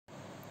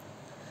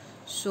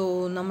So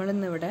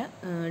നമ്മളിന്നിവിടെ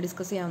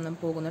discuss ചെയ്യാൻ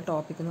പോകുന്ന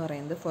topic എന്ന്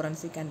പറയുന്നത്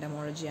ഫോറൻസിക്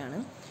എൻറ്റമോളജി ആണ്.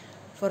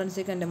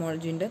 ഫോറൻസിക്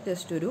എൻറ്റമോളജീൻ്റെ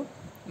ജസ്റ്റ് ഒരു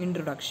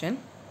ഇൻട്രൊഡക്ഷൻ.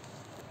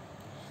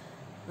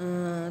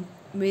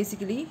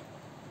 ബേസിക്കലി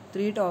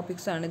 3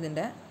 ടോപ്പിക്സ് ആണ്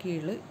ഇതിൻ്റെ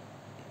കീഴിൽ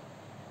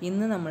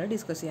ഇന്ന് നമ്മൾ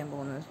ഡിസ്കസ് ചെയ്യാൻ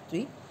പോകുന്നത്.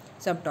 3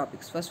 sub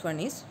topics. First one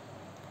is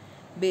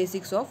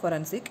basics of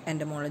forensic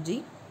entomology.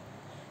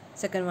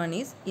 Second one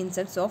is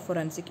insights of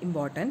forensic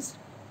importance.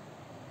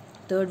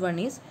 Third one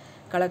is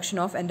collection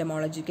of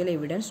entomological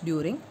evidence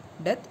during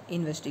death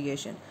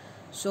investigation.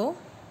 So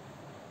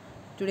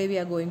today we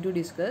are going to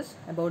discuss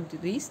about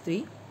these 3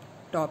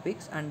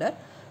 topics under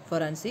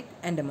forensic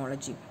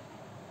entomology.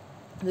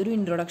 This is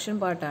introduction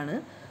part aanu.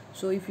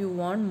 So if you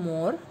want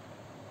more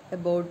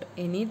about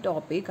any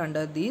topic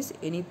under this,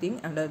 anything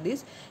under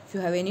this, if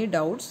you have any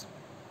doubts,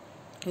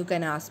 you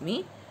can ask me.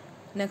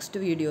 Next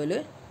video le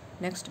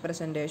next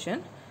presentation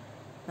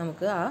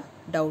നമുക്ക് ആ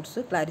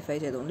doubts clarify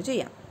ചെയ്തുകൊണ്ട്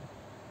ചെയ്യാം.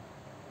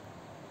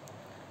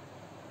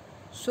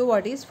 So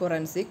what is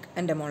forensic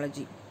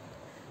entomology?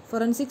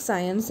 Forensic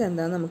science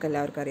എന്താണെന്ന് നമുക്ക്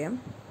എല്ലാവർക്കും അറിയാം.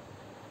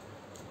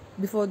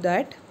 Before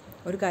that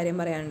ഒരു കാര്യം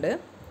പറയാനുണ്ട്.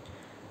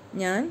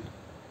 ഞാൻ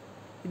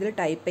ഇതിൽ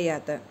ടൈപ്പ്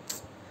ചെയ്യാത്ത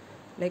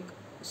ലൈക്ക്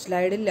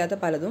സ്ലൈഡിലില്ലാത്ത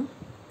പലതും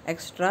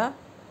എക്സ്ട്രാ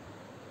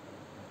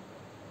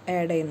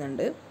ആഡ്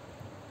ചെയ്യുന്നുണ്ട്.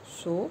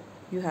 So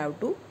you have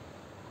to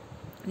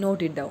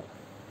not it down.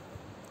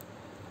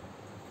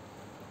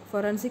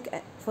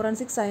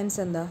 Forensic science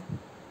എന്താ?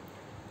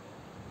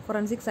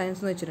 ഫോറൻസിക് സയൻസ്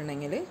എന്ന്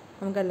വെച്ചിട്ടുണ്ടെങ്കിൽ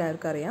നമുക്ക്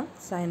എല്ലാവർക്കും അറിയാം,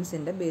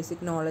 സയൻസിൻ്റെ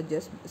ബേസിക്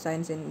നോളജസ്,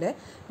 സയൻസിൻ്റെ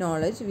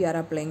knowledge V R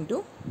applying to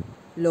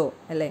law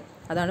അല്ലേ?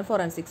 അതാണ്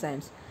ഫോറൻസിക്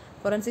സയൻസ്.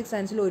 ഫോറൻസിക്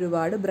സയൻസിൽ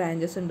ഒരുപാട്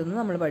ബ്രാഞ്ചസ് ഉണ്ടെന്ന്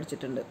നമ്മൾ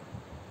പഠിച്ചിട്ടുണ്ട്.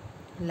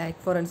 Like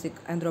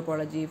forensic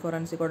anthropology,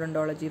 forensic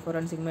ഓഡോntology,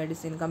 forensic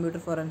medicine,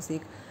 computer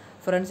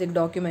forensic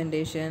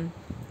documentation,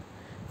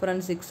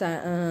 forensic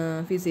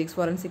physics,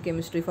 forensic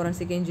chemistry,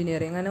 forensic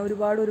engineering, അങ്ങനെ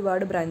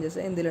ഒരുപാട് ബ്രാഞ്ചസ്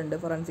എന്തിലുണ്ട്?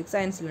 ഫോറൻസിക്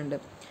സയൻസിലുണ്ട്.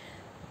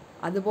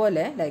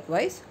 അതുപോലെ like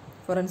vice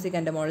forensic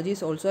entomology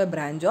is also A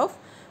branch of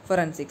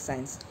forensic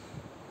science.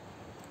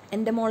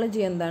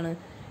 Entomology എന്താണ്?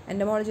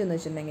 Entomology എന്ന്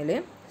വെച്ചിട്ടുണ്ടെങ്കിൽ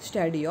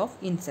study of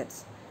insects.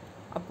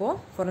 അപ്പോൾ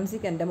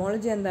forensic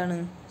entomology എന്താണ്?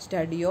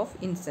 Study of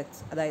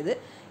insects. അതായത്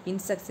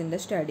ഇൻസെക്ട്സിൻ്റെ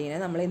സ്റ്റഡീനെ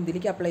നമ്മൾ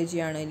എന്തിലേക്ക് അപ്ലൈ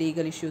ചെയ്യുകയാണ്?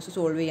 ലീഗൽ ഇഷ്യൂസ്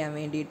സോൾവ് ചെയ്യാൻ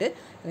വേണ്ടിയിട്ട്,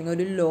 അല്ലെങ്കിൽ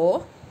ഒരു ലോ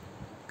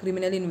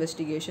ക്രിമിനൽ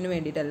ഇൻവെസ്റ്റിഗേഷന്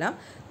വേണ്ടിയിട്ടെല്ലാം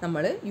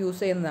നമ്മൾ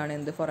യൂസ് ചെയ്യുന്നതാണ്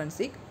എന്ത്?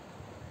 ഫോറൻസിക്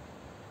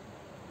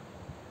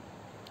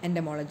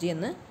എൻറ്റമോളജി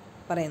എന്ന്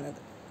പറയുന്നത്.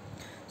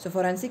 So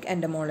forensic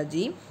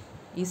entomology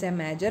is A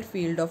major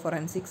field of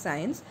forensic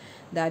science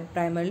that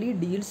primarily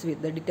deals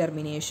with the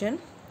determination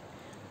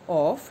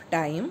of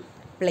time,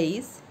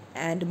 place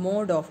and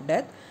mode of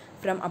death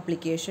from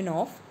application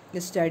of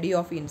the study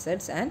of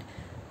insects and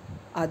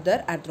other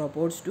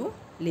arthropods to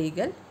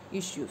legal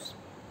issues.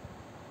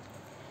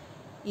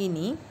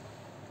 ഇനി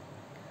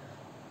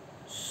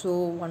so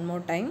one more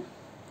time,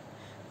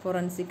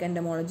 forensic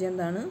entomology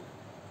എന്താണ്?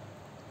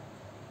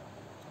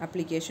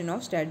 Application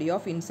of study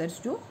of insects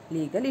to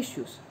legal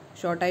issues.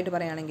 ഷോർട്ടായിട്ട്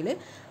പറയുകയാണെങ്കിൽ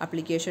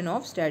application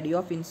of study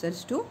of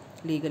insects to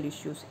legal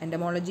issues.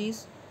 Entomology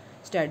is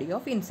study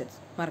of insects,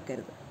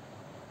 മറക്കരുത്.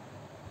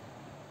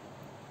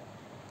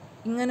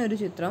 ഇങ്ങനൊരു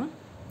ചിത്രം,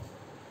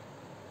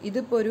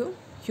 ഇതിപ്പോൾ ഒരു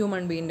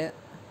human ബീയിൻ്റെ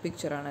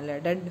പിക്ചറാണല്ലേ,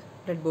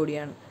 dead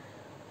ബോഡിയാണ്.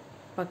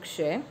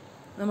 പക്ഷേ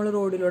നമ്മൾ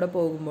റോഡിലൂടെ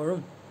പോകുമ്പോഴും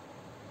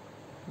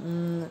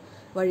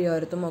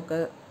വഴിയോരത്തും ഒക്കെ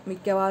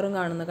മിക്കവാറും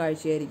കാണുന്ന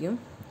കാഴ്ചയായിരിക്കും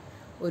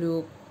ഒരു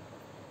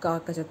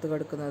കാക്ക ചത്ത്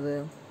കിടക്കുന്നത്,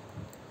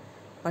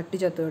 പട്ടി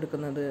ചത്ത്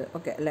കിടക്കുന്നത്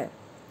ഒക്കെ അല്ലേ?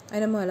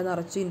 അതിന് മേലെ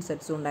നിറച്ച്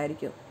ഇൻസെക്ട്സും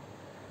ഉണ്ടായിരിക്കും.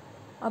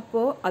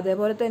 അപ്പോൾ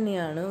അതേപോലെ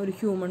തന്നെയാണ് ഒരു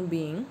ഹ്യൂമൻ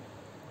ബീയിങ്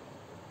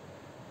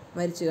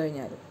മരിച്ചു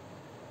കഴിഞ്ഞാലും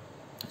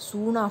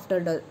സൂൺ ആഫ്റ്റർ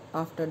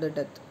ദ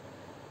ഡെത്ത്,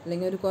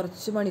 അല്ലെങ്കിൽ ഒരു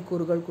കുറച്ച്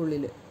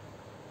മണിക്കൂറുകൾക്കുള്ളിൽ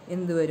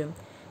എന്ത് വരും?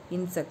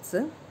 ഇൻസെക്ട്സ്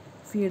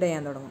ഫീഡ്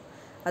ചെയ്യാൻ തുടങ്ങും.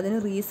 അതിന്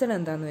റീസൺ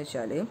എന്താണെന്ന്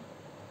വെച്ചാൽ,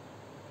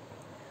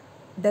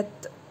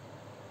 ഡെത്ത്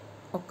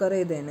ഒക്കർ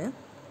ചെയ്തതിന്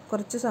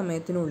കുറച്ച്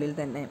സമയത്തിനുള്ളിൽ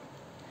തന്നെ,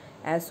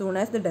 as soon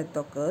as the death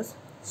occurs,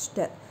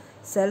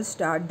 cell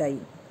start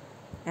dying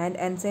and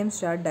enzyme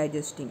start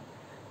digesting.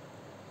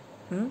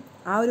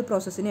 ആ ഒരു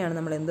പ്രോസസ്സിനെയാണ്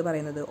നമ്മൾ എന്ത്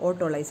പറയുന്നത്?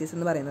 ഓട്ടോലൈസിസ്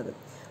എന്ന് പറയുന്നത്.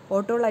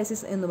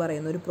 ഓട്ടോലൈസിസ് എന്ന്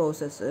പറയുന്ന ഒരു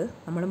പ്രോസസ്സ്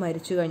നമ്മൾ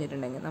മരിച്ചു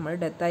കഴിഞ്ഞിട്ടുണ്ടെങ്കിൽ, നമ്മൾ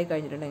ഡെത്തായി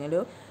കഴിഞ്ഞിട്ടുണ്ടെങ്കിൽ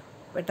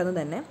പെട്ടെന്ന്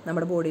തന്നെ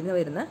നമ്മുടെ ബോഡിയിൽ നിന്ന്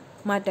വരുന്ന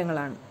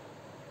മാറ്റങ്ങളാണ്.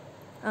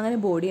 അങ്ങനെ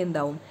ബോഡി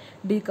എന്താവും?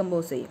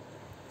 ഡീകമ്പോസ്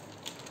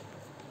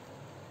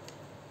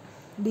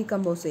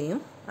ചെയ്യും.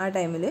 ആ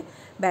ടൈമിൽ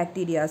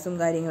ബാക്ടീരിയാസും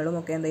കാര്യങ്ങളും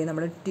ഒക്കെ എന്ത് ചെയ്യും?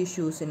 നമ്മുടെ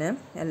ടിഷ്യൂസിനെ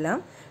എല്ലാം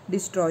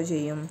ഡിസ്ട്രോയ്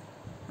ചെയ്യും.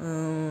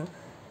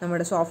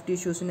 നമ്മുടെ സോഫ്റ്റ്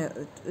ടിഷ്യൂസിനെ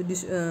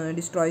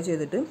ഡിസ്ട്രോയ്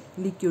ചെയ്തിട്ട്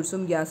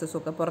ലിക്വിഡ്സും ഗ്യാസസും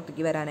ഒക്കെ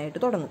പുറത്തേക്ക് വരാനായിട്ട്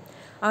തുടങ്ങും.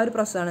 ആ ഒരു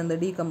പ്രോസസ്സാണ് എന്ത്?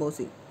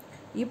 ഡീകമ്പോസിങ്.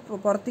 ഈ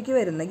പുറത്തേക്ക്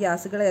വരുന്ന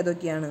ഗ്യാസുകൾ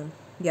ഏതൊക്കെയാണ്?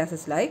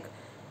 Gases like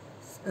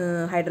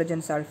hydrogen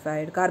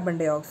sulphide, carbon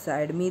dye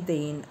oxide,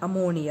 methane,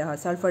 ammonia,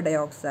 sulphur dye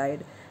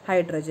oxide,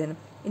 hydrogen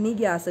എന്നീ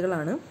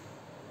ഗ്യാസുകളാണ്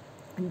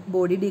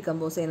ബോഡി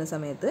ഡീകമ്പോസ് ചെയ്യുന്ന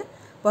സമയത്ത്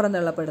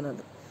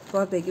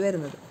പുറത്തേക്ക്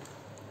വരുന്നത്.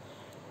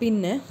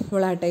 പിന്നെ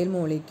വൊളാറ്റൈൽ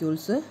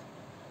മോളിക്യൂൾസ്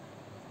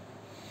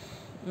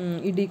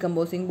ഈ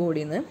ഡീകമ്പോസിങ്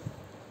ബോഡിയിൽ നിന്ന്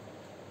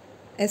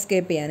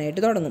എസ്കേപ്പ്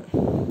ചെയ്യാനായിട്ട് തുടങ്ങും.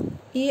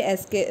 ഈ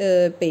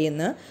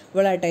ചെയ്യുന്ന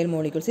വോളാറ്റൈൽ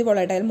മോളിക്യൂൾസ്, ഈ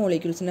വോളാറ്റൈൽ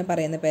മോളിക്യൂൾസിനെ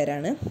പറയുന്ന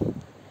പേരാണ്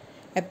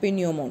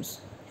എപ്പിന്യൂമോൺസ്.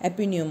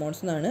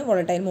 എപ്പിന്യൂമോൺസ് എന്നാണ്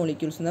വോളാറ്റൈൽ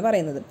മോളിക്യൂൾസ് എന്ന്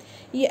പറയുന്നത്.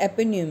 ഈ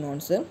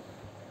എപ്പിന്യൂമോൺസ്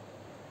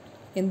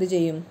എന്ത്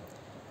ചെയ്യും?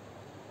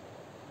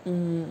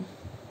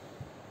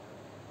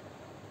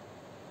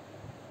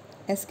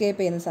 എസ്കേപ്പ്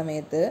ചെയ്യുന്ന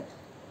സമയത്ത്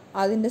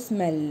അതിൻ്റെ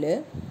സ്മെല്ല്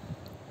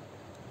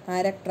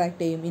ആരെ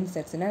അട്രാക്റ്റ് ചെയ്യും?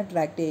 ഇൻസെക്ട്സിനെ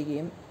അട്രാക്റ്റ്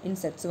ചെയ്യുകയും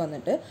ഇൻസെക്ട്സ്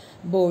വന്നിട്ട്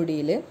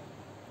ബോഡിയിൽ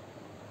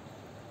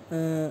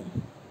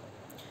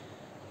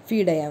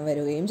ഫീഡ് ചെയ്യാൻ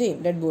വരികയും ചെയ്യും,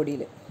 ഡെഡ്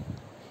ബോഡിയിൽ.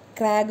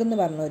 ക്രാഗ് എന്ന്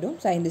പറഞ്ഞൊരു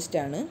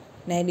സയൻറ്റിസ്റ്റാണ്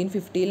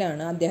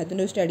 1950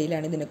 അദ്ദേഹത്തിൻ്റെ ഒരു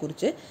സ്റ്റഡിയിലാണ്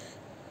ഇതിനെക്കുറിച്ച്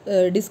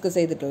ഡിസ്കസ്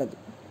ചെയ്തിട്ടുള്ളത്.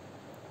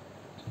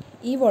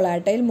 ഈ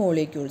വൊളാറ്റൈൽ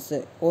മോളിക്യൂൾസ്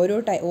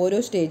ഓരോ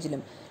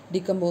സ്റ്റേജിലും,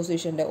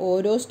 ഡികമ്പോസിഷൻ്റെ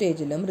ഓരോ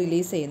സ്റ്റേജിലും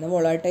റിലീസ് ചെയ്യുന്ന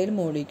വൊളാറ്റൈൽ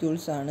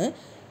മോളിക്യൂൾസാണ്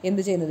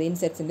എന്ത് ചെയ്യുന്നത്?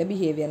 ഇൻസെക്ട്സിൻ്റെ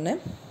ബിഹേവിയറിനെ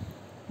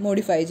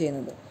മോഡിഫൈ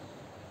ചെയ്യുന്നത്.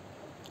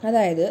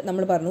 അതായത്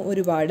നമ്മൾ പറഞ്ഞു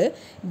ഒരുപാട്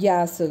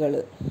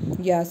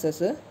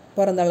gases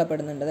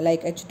പുറന്തള്ളപ്പെടുന്നുണ്ട്,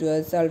 like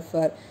H2S,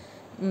 sulphur,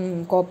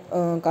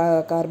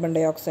 carbon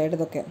dye oxide,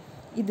 ഇതൊക്കെ.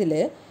 ഇതിൽ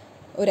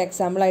ഒരു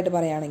എക്സാമ്പിളായിട്ട്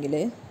പറയുകയാണെങ്കിൽ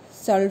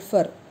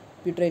സൾഫർ,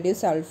 പ്യൂട്രേറ്റീവ്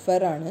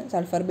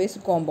സൾഫർ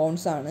ബേസ്ഡ്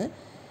കോമ്പൗണ്ട്സ് ആണ്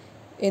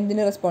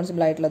എന്തിന്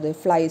റെസ്പോൺസിബിൾ ആയിട്ടുള്ളത്?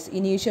 ഫ്ലൈസ്,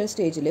 ഇനീഷ്യൽ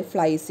സ്റ്റേജിൽ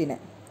ഫ്ലൈസിനെ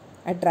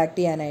അട്രാക്റ്റ്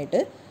ചെയ്യാനായിട്ട്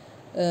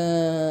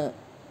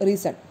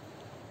റീസൺ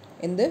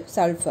എന്ത്?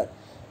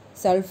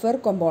 സൾഫർ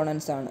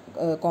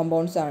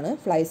കോമ്പൗണ്ട്സ് ആണ്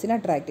ഫ്ലൈസിനെ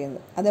അട്രാക്റ്റ്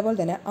ചെയ്യുന്നത്. അതേപോലെ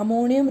തന്നെ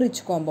അമോണിയം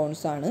റിച്ച്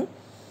കോമ്പൗണ്ട്സ് ആണ്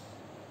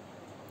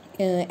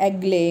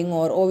egg laying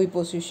or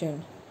ഓവിപ്പോസിഷൻ,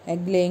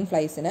 egg laying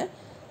ഫ്ലൈസിനെ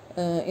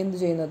എന്ത്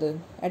ചെയ്യുന്നത്?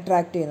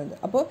 അട്രാക്റ്റ് ചെയ്യുന്നത്.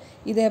 അപ്പോൾ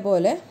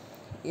ഇതേപോലെ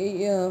ഈ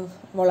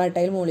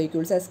വൊളാറ്റൈൽ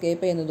മോളിക്യൂൾസ്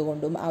എസ്കേപ്പ് ചെയ്യുന്നത്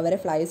കൊണ്ടും അവരെ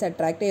ഫ്ലൈസ്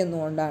അട്രാക്റ്റ്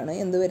ചെയ്യുന്നതുകൊണ്ടാണ്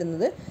എന്ത്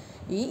വരുന്നത്?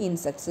 ഈ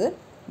ഇൻസെക്ട്സ്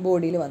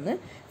ബോഡിയിൽ വന്ന്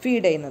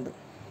ഫീഡ് ചെയ്യുന്നത്.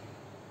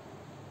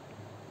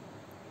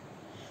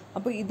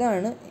 അപ്പോൾ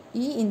ഇതാണ്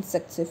ഈ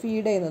ഇൻസെക്ട്സ്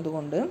ഫീഡ് ചെയ്യുന്നത്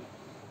കൊണ്ട്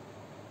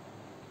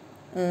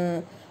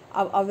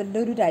അവരുടെ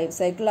ഒരു ലൈഫ്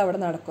സൈക്കിൾ അവിടെ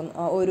നടക്കുന്നു.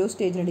 ഓരോ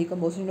സ്റ്റേജിലും,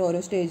 ഡീകമ്പോസിഷൻ്റെ ഓരോ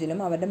സ്റ്റേജിലും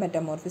അവരുടെ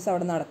മെറ്റമോർഫിസ്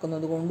അവിടെ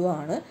നടക്കുന്നത്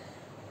കൊണ്ടുമാണ്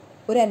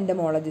ഒരു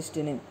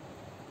എൻറ്റമോളജിസ്റ്റിന്,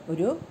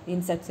 ഒരു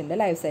ഇൻസെക്ട്സിൻ്റെ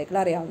ലൈഫ് സൈക്കിൾ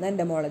അറിയാവുന്ന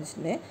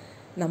എൻറ്റമോളജിസ്റ്റിനെ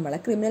നമ്മളെ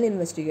ക്രിമിനൽ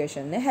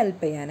ഇൻവെസ്റ്റിഗേഷനെ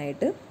ഹെൽപ്പ്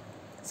ചെയ്യാനായിട്ട്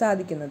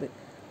സാധിക്കുന്നത്.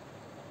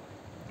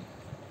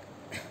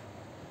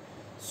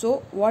 So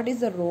what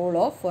is the role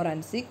of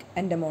forensic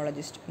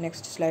എൻറ്റമോളജിസ്റ്റ്?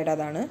 Next slide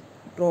അതാണ്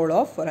role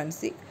of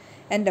forensic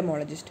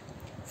എൻറ്റമോളജിസ്റ്റ്.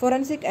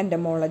 Forensic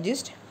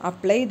entomologists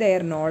apply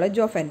their knowledge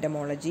of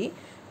entomology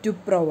to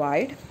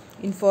provide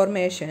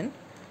information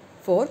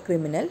for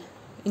criminal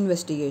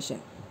investigation.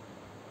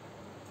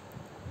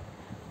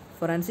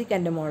 Forensic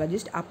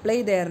entomologists apply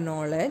their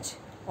knowledge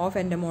of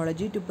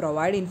entomology to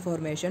provide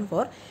information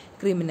for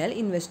criminal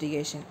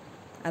investigation.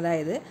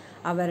 അതായത്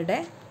അവരുടെ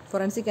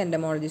forensic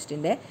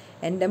എൻറ്റമോളജിസ്റ്റിൻ്റെ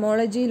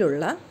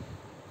എൻറ്റമോളജിയിലുള്ള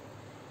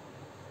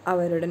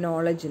അവരുടെ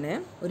നോളജിനെ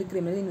ഒരു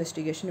criminal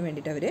ഇൻവെസ്റ്റിഗേഷന്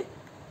വേണ്ടിയിട്ട് അവർ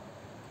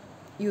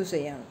use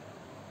ചെയ്യാണ്.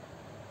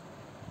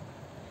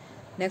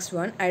 Next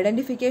one,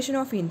 identification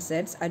of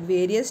insects at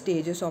various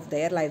stages of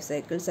their life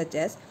cycle such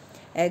as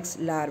eggs,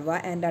 larva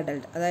and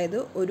adult. അതായത്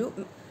ഒരു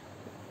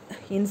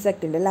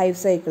ഇൻസെക്റ്റിൻ്റെ life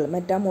cycle,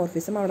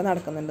 മെറ്റാമോർഫിസം അവിടെ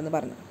നടക്കുന്നുണ്ടെന്ന്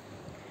പറഞ്ഞു.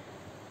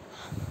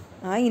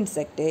 ആ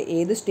ഇൻസെക്റ്റ്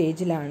ഏത്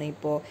സ്റ്റേജിലാണ്,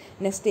 ഇപ്പോൾ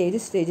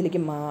നെക്സ്റ്റ്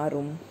സ്റ്റേജിലേക്ക്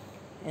മാറും,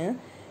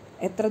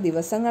 എത്ര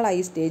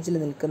ദിവസങ്ങളായി സ്റ്റേജിൽ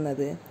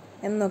നിൽക്കുന്നത്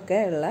എന്നൊക്കെ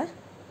ഉള്ള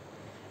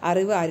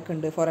അറിവ്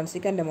ആർക്കുണ്ട്?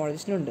 ഫോറൻസിക്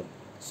എൻറ്റമോളജിസ്റ്റിനുണ്ട്.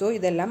 സോ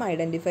ഇതെല്ലാം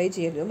ഐഡൻറ്റിഫൈ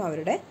ചെയ്യലും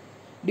അവരുടെ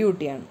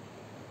ഡ്യൂട്ടിയാണ്.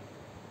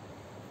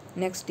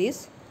 Next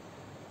is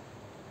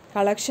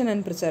collection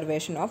and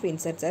preservation of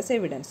insects as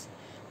evidence.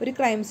 ഒരു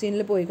ക്രൈം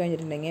സീനിൽ പോയി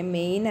കഴിഞ്ഞിട്ടുണ്ടെങ്കിൽ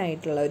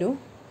മെയിനായിട്ടുള്ളൊരു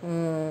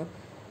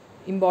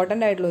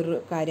ഇമ്പോർട്ടൻ്റ് ആയിട്ടുള്ളൊരു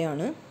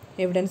കാര്യമാണ്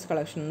എവിഡൻസ്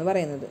കളക്ഷൻ എന്ന്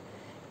പറയുന്നത്.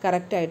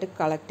 കറക്റ്റായിട്ട്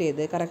കളക്ട്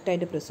ചെയ്ത്,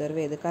 കറക്റ്റായിട്ട് പ്രിസർവ്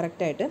ചെയ്ത്,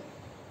 കറക്റ്റായിട്ട്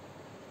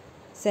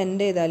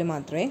സെൻഡ് ചെയ്താൽ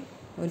മാത്രമേ,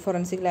 ഒരു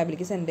ഫോറൻസിക്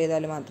ലാബിലേക്ക് സെൻഡ്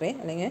ചെയ്താൽ മാത്രമേ,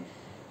 അല്ലെങ്കിൽ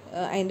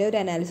അതിൻ്റെ ഒരു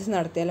അനാലിസിസ്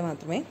നടത്തിയാൽ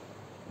മാത്രമേ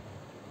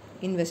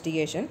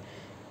ഇൻവെസ്റ്റിഗേഷൻ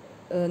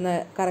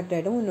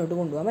കറക്റ്റായിട്ട് മുന്നോട്ട്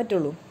കൊണ്ടുപോകാൻ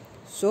പറ്റുള്ളൂ.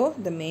 So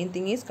the main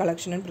thing is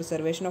collection and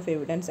preservation of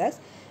evidence as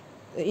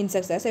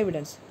insects as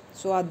evidence.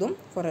 So അതും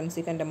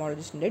ഫോറൻസിക്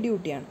എൻറ്റമോളജിസ്റ്റിൻ്റെ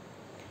ഡ്യൂട്ടിയാണ്.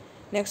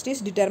 Next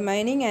is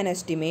determining an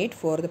estimate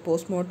for the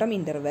postmortem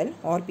interval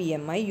or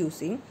PMI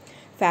using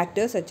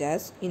factors such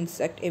as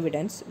insect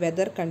evidence,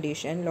 weather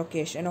condition,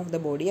 location of the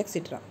body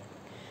etcetera.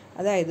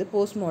 അതായത്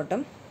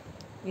postmortem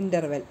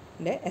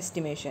ഇൻ്റർവെലിൻ്റെ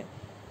estimation.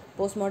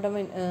 Postmortem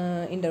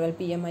interval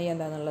PMI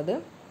എന്താണെന്നുള്ളത്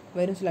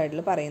വരും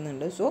സ്ലൈഡിൽ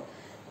പറയുന്നുണ്ട്. So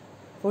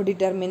four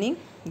determining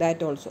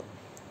that also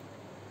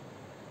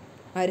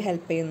R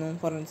help ചെയ്യുന്നു?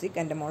 Forensic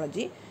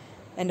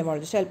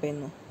എൻറ്റമോളജിസ്റ്റ് help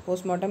ചെയ്യുന്നു.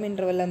 Postmortem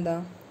interval എന്താ?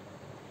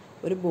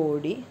 ഒരു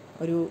body,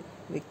 ഒരു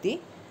വ്യക്തി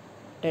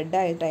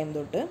ഡെഡായ ടൈം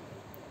തൊട്ട്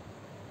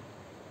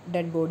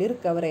ഡെഡ് ബോഡി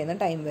റിക്കവർ ചെയ്യുന്ന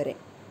ടൈം വരെ,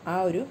 ആ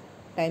ഒരു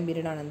ടൈം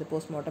പീരീഡാണ് എന്ത്?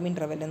 പോസ്റ്റ്മോർട്ടം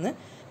ഇൻ്റർവെൽ എന്ന്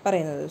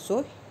പറയുന്നത്. So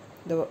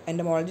the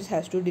എൻറ്റമോളജിസ്റ്റ്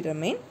has to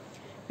determine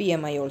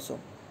PMI also.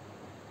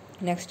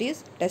 Next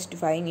is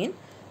testifying in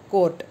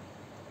court.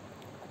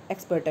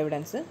 Expert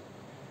evidence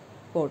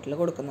കോർട്ടിൽ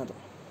കൊടുക്കുന്നത്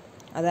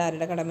അത്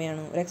ആരുടെ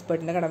കടമയാണ്? ഒരു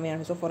എക്സ്പേർട്ടിൻ്റെ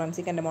കടമയാണ്. So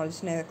forensic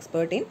എൻറ്റമോളജിസ്റ്റ്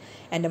expert in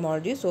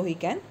entomology, so he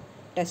can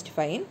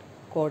testify in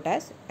court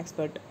as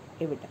expert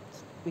evidence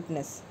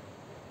witness.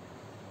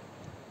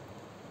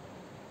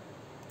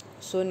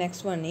 So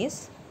next one is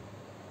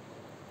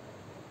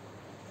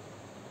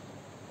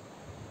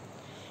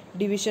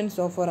divisions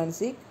of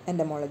forensic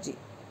entomology.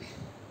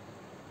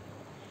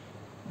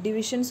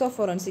 Divisions of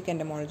forensic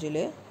entomology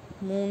le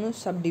 3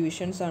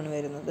 subdivisions aanu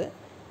varunathu.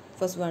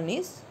 First one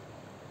is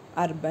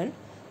urban,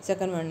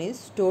 second one is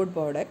stored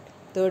product,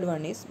 third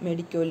one is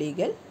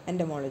medico-legal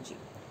entomology.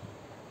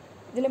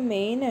 ഇതിൽ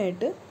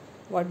മെയിനായിട്ട്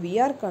what we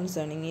are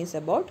concerning is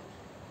about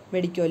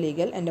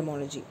medico-legal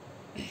entomology.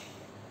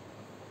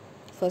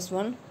 First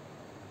one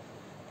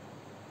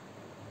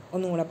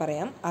ഒന്നും കൂടെ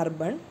പറയാം.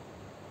 Urban,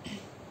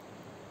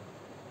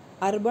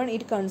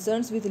 it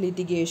concerns with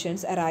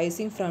litigations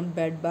arising from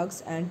bed bugs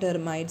and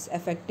termites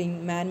affecting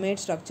man-made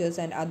structures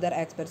and other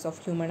aspects of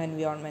human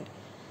environment.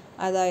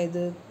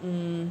 അതായത്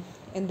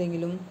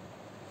എന്തെങ്കിലും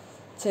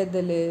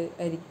ചെതൽ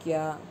അരിക്കുക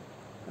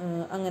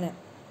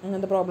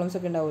അങ്ങനത്തെ problems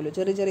ഒക്കെ ഉണ്ടാവുമല്ലോ.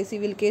 ചെറിയ ചെറിയ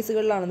സിവിൽ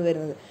കേസുകളിലാണെന്ന്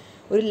വരുന്നത്.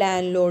 ഒരു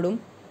ലാൻഡ് ലോഡും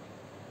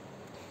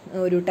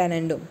ഒരു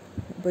ടെനൻറ്റും,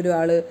 ഇപ്പോൾ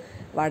ഒരാൾ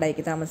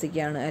വാടകയ്ക്ക്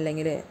താമസിക്കുകയാണ്,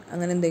 അല്ലെങ്കിൽ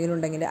അങ്ങനെ എന്തെങ്കിലും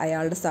ഉണ്ടെങ്കിൽ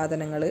അയാളുടെ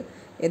സാധനങ്ങൾ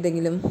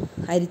ഏതെങ്കിലും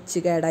അരിച്ച്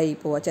കേടായി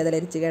പോവുക,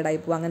 ചെതലരിച്ച് കേടായി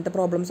പോവുക, അങ്ങനത്തെ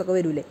പ്രോബ്ലംസൊക്കെ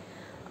വരില്ലേ.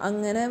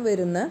 അങ്ങനെ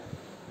വരുന്ന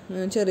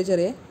ചെറിയ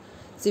ചെറിയ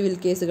സിവിൽ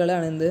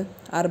കേസുകളാണ് എന്ത്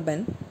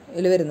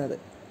അർബനിൽ വരുന്നത്.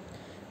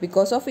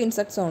 Because of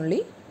insects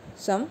only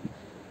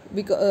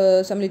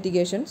some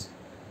litigations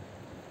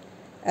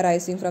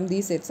arising from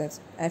these insects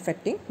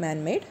affecting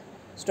man-made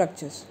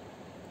structures.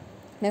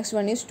 Next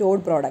one is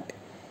stored product.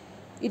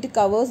 It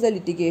covers the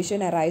litigation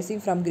arising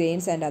from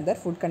grains and other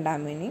food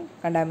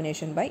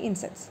contamination by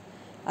insects.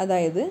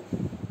 അതായത്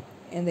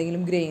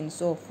എന്തെങ്കിലും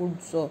ഗ്രെയിൻസോ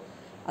ഫുഡ്സോ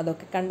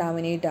അതൊക്കെ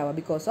contaminate ആവുക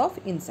because of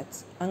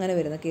insects. അങ്ങനെ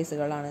വരുന്ന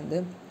കേസുകളാണ് എന്ത്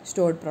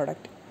stored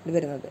product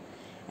വരുന്നത്.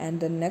 And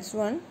the next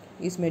one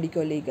is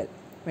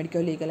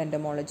medico-legal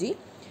entomology.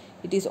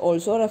 It is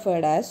also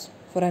referred as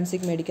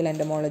forensic medical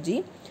entomology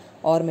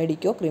or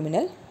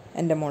medico-criminal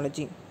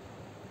entomology.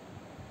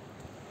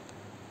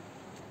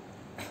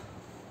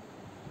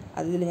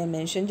 അതിൽ ഞാൻ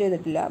മെൻഷൻ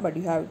ചെയ്തിട്ടില്ല, but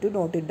you have to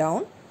not it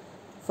down.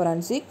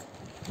 Forensic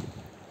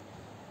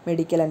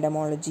medical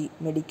entomology,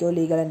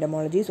 medico-legal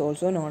entomology is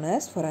also known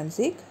as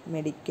forensic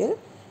medical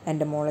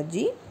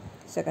entomology.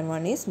 Second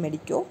one is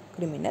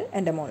medico-criminal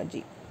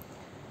entomology.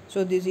 So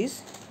this is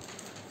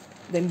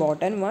the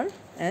important one,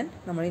 and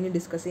നമ്മൾ ഇനി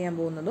discuss ചെയ്യാൻ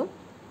പോകുന്നതും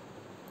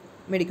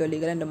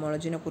medico-legal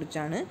entomology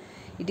കുറിച്ചാണ്.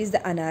 It is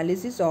the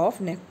analysis of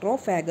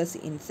necrophagous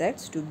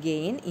insects to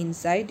gain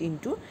insight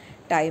into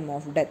time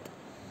of death.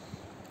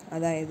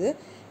 അതായത്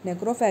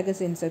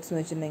നെക്രോഫാഗസ് insects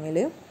എന്ന് വെച്ചിട്ടുണ്ടെങ്കിൽ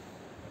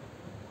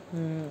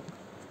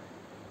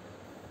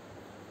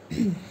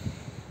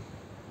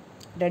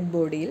dead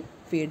ബോഡിയിൽ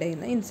feed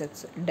ചെയ്യുന്ന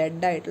ഇൻസെക്ട്സ്,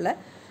 ഡെഡായിട്ടുള്ള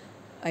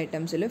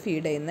ഐറ്റംസിൽ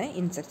ഫീഡ് ചെയ്യുന്ന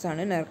ഇൻസെക്ട്സ്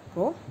ആണ്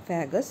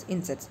നെക്രോഫാഗസ്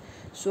ഇൻസെക്ട്സ്.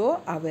 സോ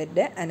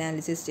അവരുടെ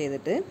അനാലിസിസ്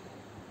ചെയ്തിട്ട്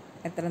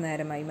എത്ര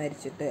നേരമായി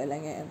മരിച്ചിട്ട്,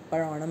 അല്ലെങ്കിൽ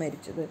എപ്പോഴാണ്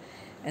മരിച്ചത്,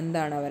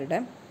 എന്താണ് അവരുടെ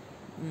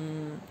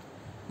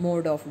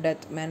mode of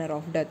death, manner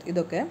of death,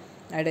 ഇതൊക്കെ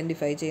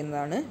ഐഡൻറ്റിഫൈ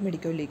ചെയ്യുന്നതാണ്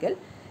മെഡിക്കോ-ലീഗൽ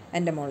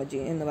entomology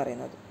എന്ന്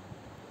പറയുന്നത്.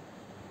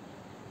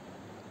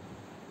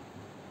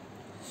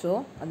 സോ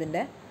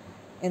അതിൻ്റെ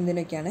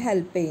എന്തിനൊക്കെയാണ്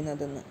ഹെൽപ്പ്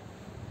ചെയ്യുന്നതെന്ന്,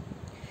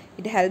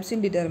 it helps in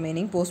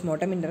determining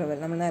postmortem interval.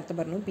 നമ്മൾ നേരത്തെ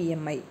പറഞ്ഞു പി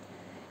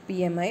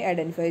എം ഐ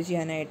ഐഡൻറ്റിഫൈ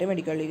ചെയ്യാനായിട്ട്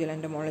മെഡിക്കോ-ലീഗൽ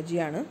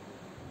entomology-യാണ്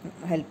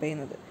ഹെൽപ്പ്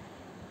ചെയ്യുന്നത്.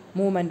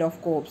 മൂവ്മെൻറ്റ് ഓഫ്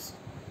കോപ്സ്,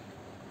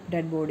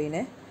 ഡെഡ്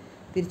ബോഡീനെ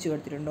തിരിച്ചു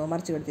കിടത്തിയിട്ടുണ്ടോ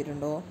മറിച്ച്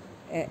കിടത്തിയിട്ടുണ്ടോ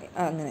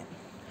അങ്ങനെ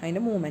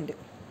അതിൻ്റെ movement.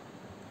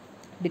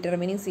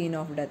 Determining scene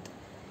of death,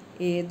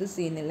 ഏത്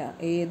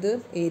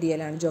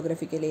ഏരിയയിലാണ്,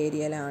 ജോഗ്രഫിക്കൽ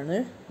ഏരിയയിലാണ്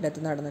ഡെത്ത്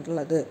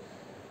നടന്നിട്ടുള്ളത്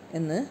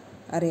എന്ന്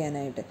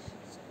അറിയാനായിട്ട്.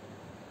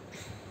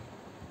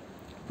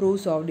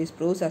 Proofs of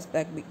disprove,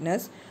 suspect,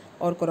 witness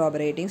or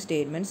കൊറോബറേറ്റിംഗ്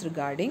statements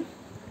regarding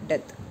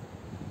death.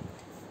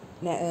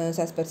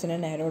 സസ്പെക്ട്സിനെ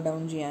narrow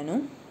down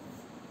ചെയ്യാനും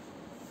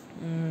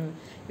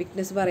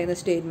വിറ്റ്നസ് പറയുന്ന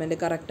സ്റ്റേറ്റ്മെൻറ്റ്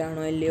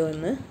കറക്റ്റാണോ അല്ലയോ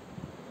എന്ന്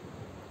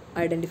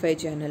identify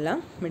ചെയ്യാനെല്ലാം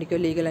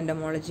medico-legal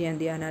entomology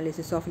and the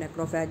analysis of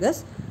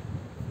നെക്രോഫാഗസ്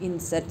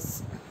insects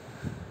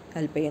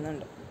help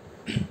ചെയ്യുന്നുണ്ട്.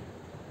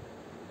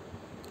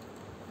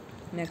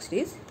 Next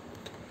is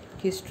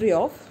history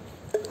of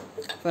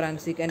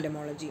forensic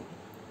entomology.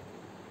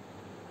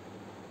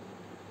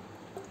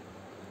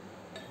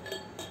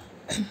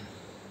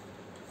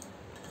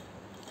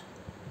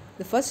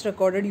 The first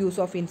recorded use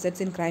of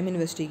insects in crime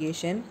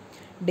investigation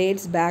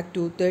dates back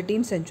to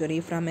 13th century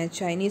from a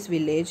Chinese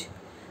village,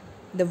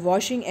 The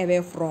Washing Away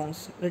of Wrongs,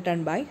 written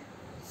by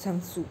Sun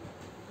Tzu.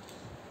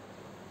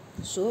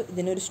 So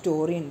ഇതിനൊരു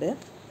story ഉണ്ട്.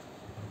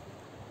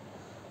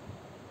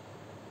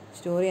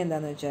 Story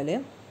എന്താണെന്ന് വെച്ചാൽ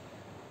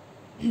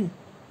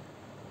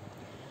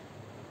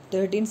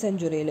 13th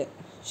സെഞ്ച്വറിയിൽ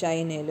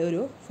ചൈനയിൽ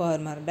ഒരു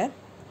ഫാർമറുടെ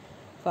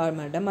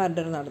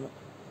murder നടന്നു.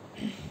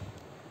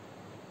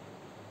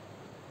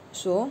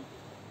 So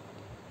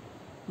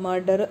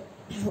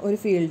ഒരു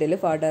ഫീൽഡിൽ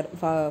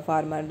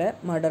ഫാർമറുടെ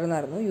murder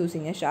നടന്നു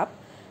using A sharp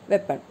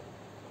weapon.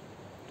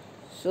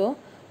 So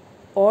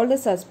all the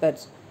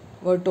suspects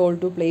were told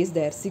to place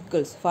their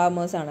sickles.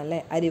 Farmers ആണല്ലേ,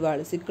 അരിവാൾ,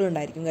 സിക്കിൾ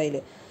ഉണ്ടായിരിക്കും കയ്യിൽ.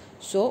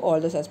 So all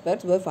the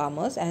suspects were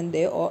farmers, and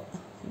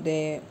the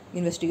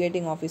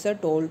investigating officer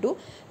told to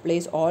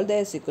place all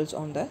their sickles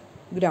on the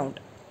ground.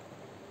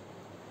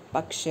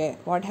 പക്ഷേ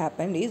what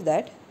happened is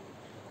that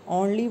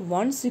only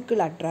one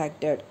sickle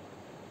attracted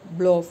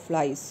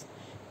blowflies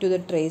to the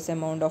trace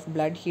amount of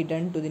blood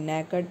hidden to the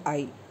naked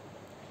eye.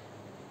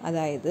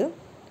 അതായത്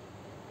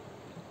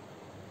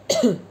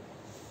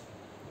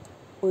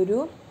ഒരു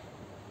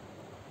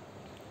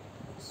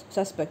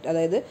suspect,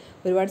 അതായത്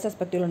ഒരുപാട്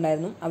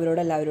സസ്പെക്റ്റുകളുണ്ടായിരുന്നു,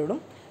 അവരോടെല്ലാവരോടും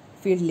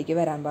ഫീൽഡിലേക്ക്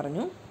വരാൻ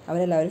പറഞ്ഞു.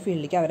 അവരെല്ലാവരും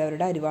ഫീൽഡിലേക്ക്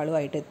അവരവരുടെ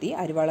അരിവാളുമായിട്ട് എത്തി.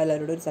 അരിവാൾ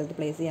എല്ലാവരോടും ഒരു സ്ഥലത്ത്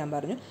പ്ലേസ് ചെയ്യാൻ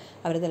പറഞ്ഞു.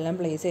 അവരതെല്ലാം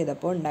പ്ലേസ്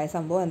ചെയ്തപ്പോൾ ഉണ്ടായ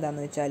സംഭവം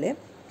എന്താണെന്ന് വെച്ചാൽ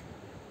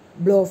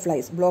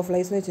ബ്ലോഫ്ലൈസ്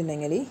എന്ന്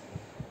വെച്ചിട്ടുണ്ടെങ്കിൽ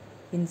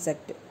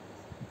ഇൻസെക്റ്റ്,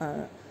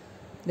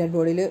 ഡെഡ്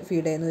ബോഡിയിൽ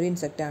ഫീഡ് ചെയ്യുന്ന ഒരു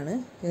ഇൻസെക്റ്റാണ്.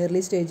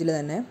 ഏർലി സ്റ്റേജിൽ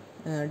തന്നെ,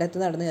 ഡെത്ത്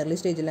നടന്ന ഏർലി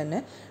സ്റ്റേജിൽ തന്നെ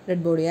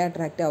ഡെഡ് ബോഡിയെ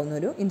അട്രാക്റ്റ് ആവുന്ന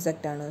ഒരു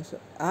ഇൻസെക്റ്റാണ്. സോ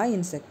ആ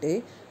ഇൻസെക്റ്റ്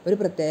ഒരു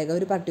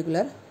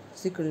പർട്ടിക്കുലർ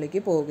സിക്കിളിലേക്ക്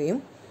പോവുകയും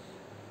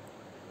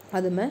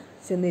അതുമേ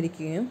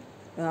ചെന്നിരിക്കുകയും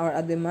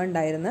അതുമേ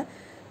ഉണ്ടായിരുന്ന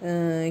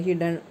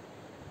ഹിഡൻ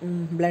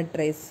ബ്ലഡ്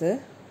ട്രേസ്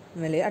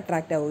മേലെ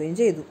അട്രാക്റ്റ് ആവുകയും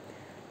ചെയ്തു.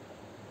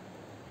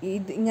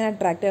 ഇങ്ങനെ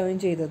അട്രാക്റ്റ് ആവുകയും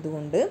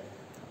ചെയ്തതുകൊണ്ട്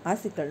ആ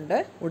സിക്കിളിൻ്റെ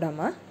ഉടമ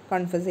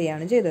കൺഫസ്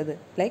ചെയ്യാണ് ചെയ്തത്,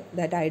 like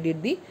that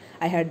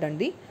I had done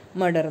the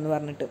murder എന്ന്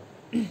പറഞ്ഞിട്ട്.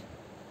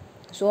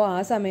 സോ ആ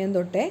സമയം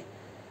തൊട്ടേ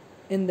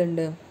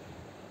എന്തുണ്ട്,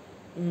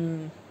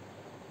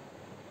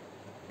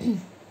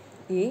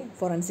 ഈ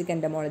ഫോറൻസിക്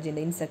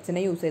എൻറ്റമോളജീൻ്റെ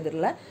ഇൻസെക്ട്സിനെ യൂസ്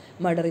ചെയ്തിട്ടുള്ള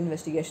മർഡർ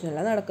ഇൻവെസ്റ്റിഗേഷൻ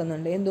എല്ലാം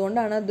നടക്കുന്നുണ്ട്.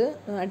 എന്തുകൊണ്ടാണ് അത്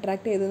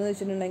അട്രാക്റ്റ് ചെയ്തതെന്ന്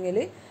വെച്ചിട്ടുണ്ടെങ്കിൽ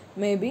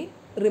may be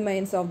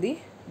remains of the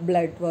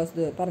blood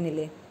was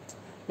പറഞ്ഞില്ലേ,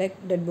 ലൈക്ക്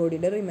ഡെഡ്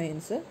ബോഡിയുടെ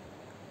റിമൈൻസ്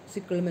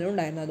സിക്കിൾമേലും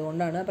ഉണ്ടായിരുന്നു.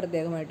 അതുകൊണ്ടാണ്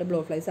പ്രത്യേകമായിട്ട്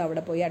ബ്ലോഫ്ലൈസ്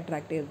അവിടെ പോയി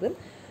അട്രാക്റ്റ് ചെയ്തത്,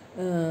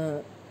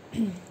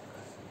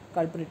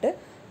 കൾപ്രിറ്റ്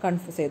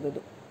കൺഫസ്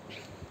ചെയ്തത്.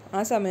 ആ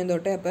സമയം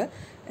തൊട്ടേ അപ്പോൾ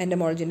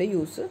എൻറ്റമോളജീൻ്റെ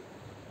use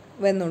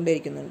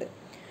വന്നുകൊണ്ടിരിക്കുന്നുണ്ട്.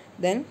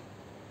 Then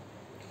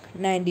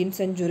 19th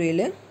century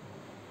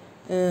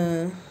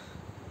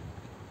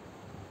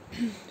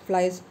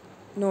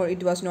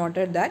it was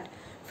noted that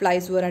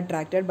flies were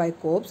attracted by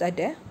corpse at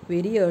a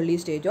very early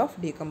stage of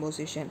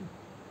decomposition.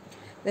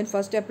 Then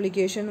first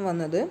application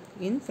വന്നത്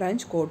in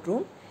French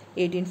courtroom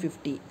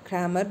 1850.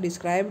 Kramer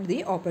described the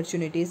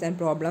opportunities and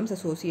problems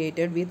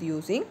associated with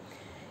using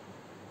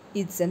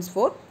Itzens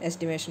for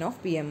estimation of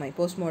PMI.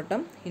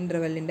 Postmortem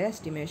intervalൻ്റെ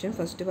estimation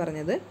first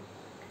പറഞ്ഞത്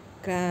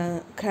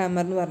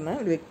Kramer എന്ന് പറഞ്ഞ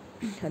ഒരു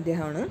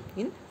അദ്ദേഹമാണ്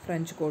in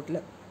French കോർട്ടിൽ.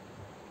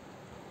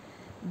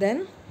 Then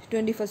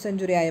 21st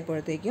century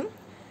ആയപ്പോഴത്തേക്കും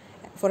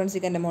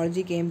forensic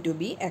entomology came to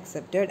be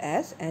accepted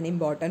as an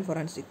important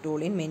forensic tool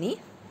in many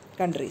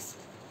countries.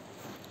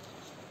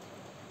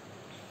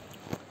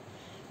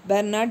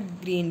 Bernard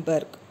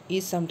Greenberg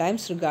is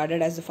sometimes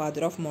regarded as the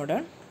father of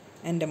modern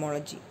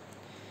entomology.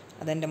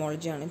 അത്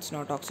entomology ആണ്, it's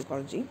not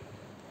toxicology.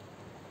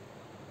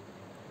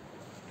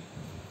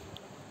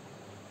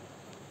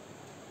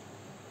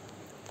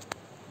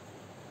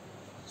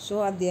 So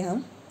അദ്ദേഹം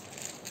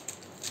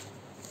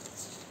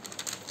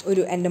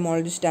ഒരു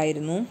എൻറ്റമോളജിസ്റ്റ്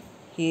ആയിരുന്നു.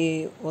 He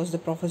was the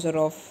professor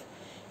of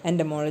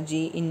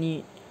entomology in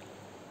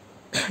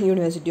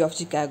university of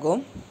Chicago.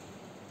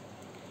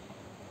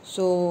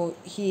 So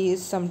he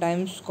is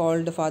sometimes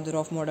called the father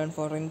of modern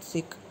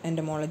forensic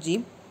entomology.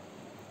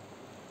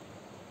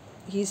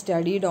 He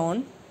studied on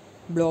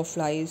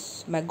ബ്ലോഫ്ലൈസ്,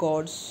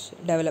 മെഗോഡ്സ്,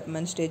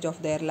 development stage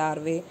of their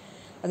larvae,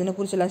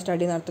 അതിനെക്കുറിച്ചെല്ലാം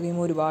study നടത്തുകയും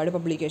ഒരുപാട്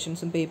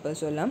പബ്ലിക്കേഷൻസും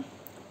പേപ്പേഴ്സും എല്ലാം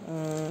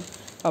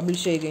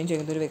publish ചെയ്യുകയും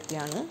ചെയ്യുന്നൊരു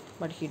വ്യക്തിയാണ്.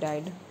 But he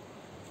died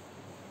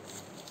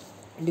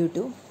due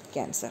to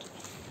cancer.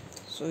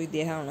 So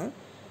ഇദ്ദേഹമാണ്,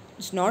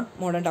 it's not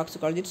modern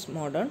toxicology, it's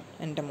modern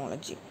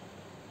entomology.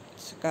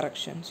 It's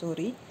correction,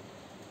 sorry.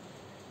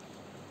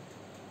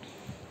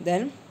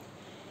 Then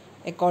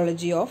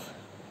ecology of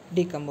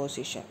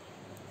decomposition.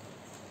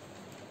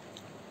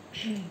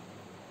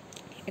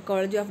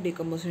 Ecology of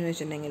decomposition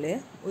വെച്ചിട്ടുണ്ടെങ്കിൽ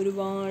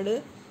ഒരുപാട്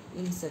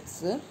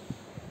insects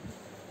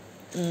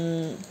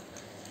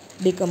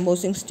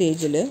decomposing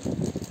സ്റ്റേജിൽ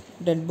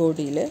ഡെഡ്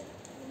ബോഡിയിൽ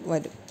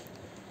വരും.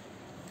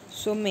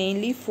 സോ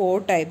മെയിൻലി 4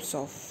 types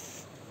ഓഫ്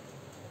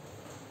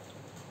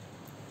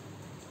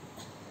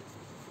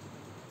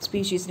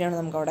സ്പീഷീസിനെയാണ്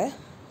നമുക്കവിടെ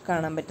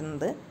കാണാൻ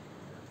പറ്റുന്നത്.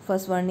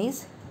 First one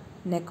is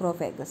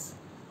നെക്രോഫേഗസ്.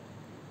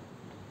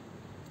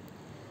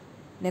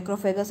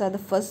 നെക്രോഫേഗസ് are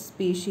the first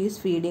species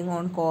feeding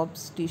on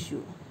corps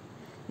tissue.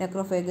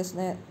 നെക്രോഫേഗസ്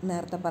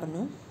നേരത്തെ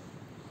പറഞ്ഞു,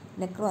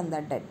 നെക്രോ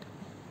എന്താ dead.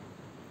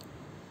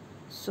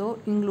 So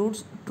includes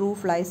true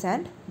flies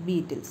and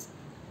beetles.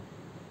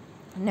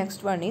 Next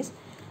one is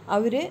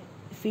our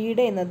feed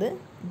ചെയ്യുന്നത്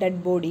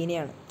ഡെഡ്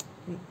ബോഡീനെയാണ്.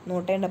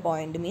 നോട്ട് ചെയ്യേണ്ട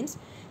point means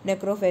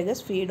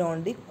നെക്രോഫേഗസ് feed on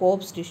the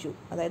corps tissue,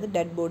 അതായത്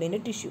dead ബോഡീൻ്റെ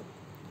tissue.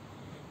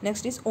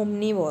 Next is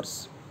omnivores.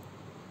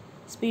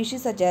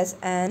 Species such as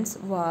ants,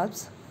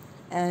 wasps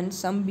and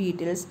some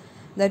beetles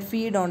that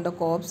feed on the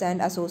corpse and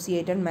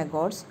associated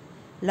maggots.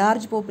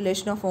 Large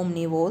population of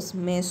omnivores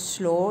may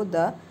slow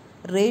the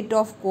rate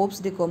of corpse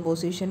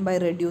decomposition by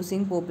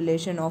reducing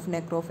population of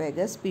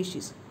necrophagous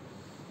species.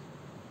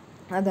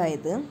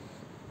 അതായത്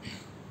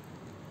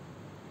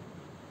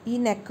ഈ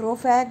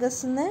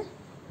നെക്രോഫാഗസിനെ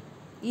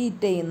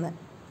eat ചെയ്യുന്ന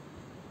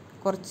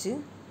കുറച്ച്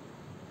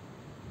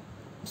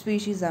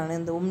സ്പീഷീസാണ്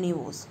എന്ത്,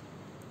 omnivores.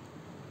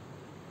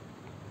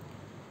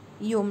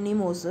 ഈ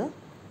omnivores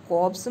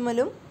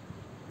കോപ്സുമലും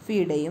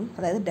feed ചെയ്യും,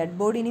 അതായത് dead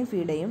ബോഡീനെയും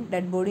feed ചെയ്യും.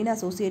 Dead ബോഡീനെ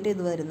associate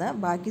ചെയ്ത് വരുന്ന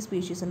ബാക്കി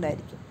സ്പീഷീസ്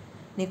ഉണ്ടായിരിക്കും,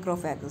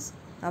 നെക്രോഫാഗസ്,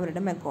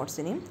 അവരുടെ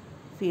മെക്കോട്സിനെയും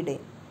ഫീഡ്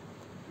ചെയ്യും.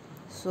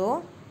 So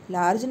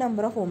large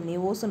number of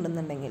omnivores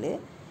ഉണ്ടെന്നുണ്ടെങ്കിൽ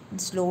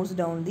it slows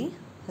down the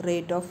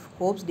rate of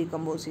corps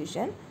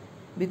decomposition,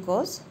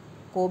 because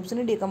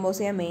കോപ്സിന് decompose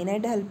ചെയ്യാൻ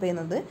മെയിനായിട്ട് ഹെൽപ്പ്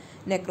ചെയ്യുന്നത്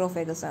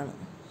നെക്രോഫാഗസ് ആണ്.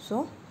 സോ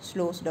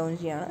സ്ലോസ് ഡൗൺ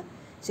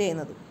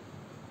ചെയ്യുന്നത്.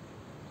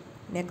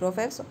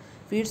 നെക്രോഫാഗസ്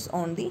feeds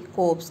on the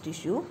corpse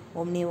tissue.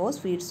 Omnivores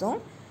feeds on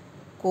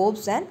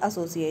corpse and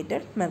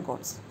associated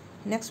maggots.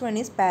 Next one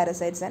is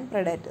parasites and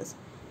predators.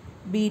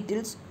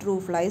 Beetles, true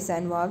flies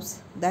and wasps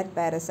that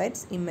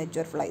parasites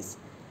immature flies.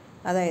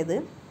 അതായത്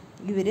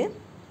ഇവർ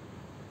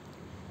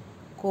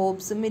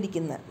കോപ്സും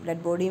ഇരിക്കുന്ന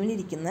dead ബോഡിയിൽ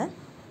ഇരിക്കുന്ന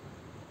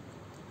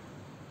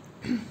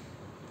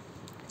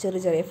ചെറിയ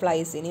ചെറിയ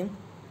ഫ്ലൈസിനെയും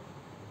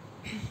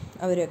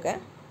അവരൊക്കെ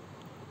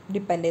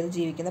depend ചെയ്ത്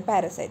ജീവിക്കുന്ന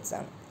പാരസൈറ്റ്സ്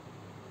ആണ്.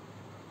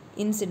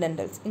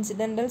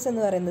 ഇൻസിഡൻറ്റൽസ്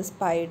എന്ന് പറയുന്നത്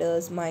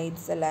സ്പൈഡേഴ്സ്,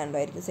 മൈറ്റ്സ് എല്ലാം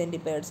ഉണ്ടായിരിക്കും,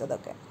 സെൻറ്റിപേഡ്സ്,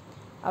 അതൊക്കെ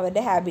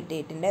അവരുടെ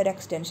ഹാബിറ്റേറ്റിൻ്റെ ഒരു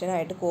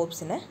എക്സ്റ്റൻഷനായിട്ട്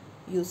കോപ്സിനെ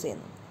യൂസ്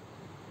ചെയ്യുന്നു.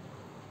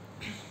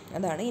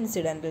 അതാണ്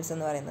ഇൻസിഡൻറ്റൽസ്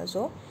എന്ന് പറയുന്നത്.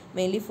 So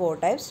mainly 4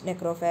 types: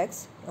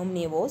 നെക്രോഫാഗ്സ്,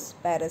 omnivores,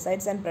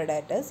 parasites and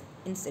predators,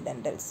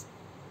 incidentals.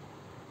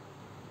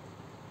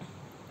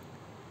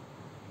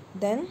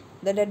 Then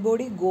the dead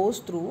body goes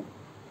through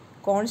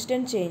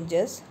constant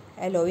changes,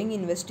 allowing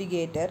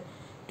investigator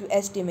to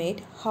estimate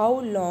how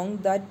long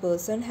that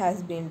person has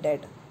been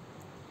dead.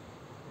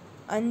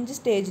 5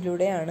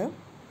 സ്റ്റേജിലൂടെയാണ്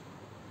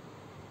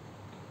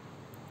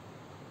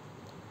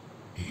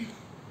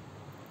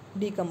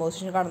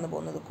decomposition കടന്നു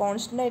പോകുന്നത്.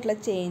 കോൺസ്റ്റൻ്റ് ആയിട്ടുള്ള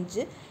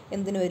ചേഞ്ച്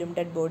എന്തിനു വരും?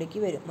 Dead ബോഡിക്ക്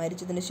വരും.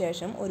 മരിച്ചതിന്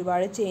ശേഷം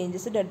ഒരുപാട്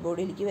ചേഞ്ചസ് ഡെഡ്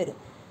ബോഡിയിലേക്ക് വരും.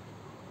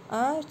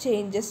 ആ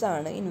ചേഞ്ചസ്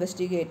ആണ്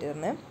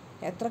ഇൻവെസ്റ്റിഗേറ്ററിന്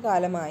എത്ര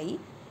കാലമായി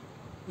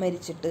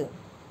മരിച്ചിട്ട്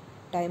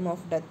ടൈം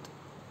ഓഫ് ഡെത്ത്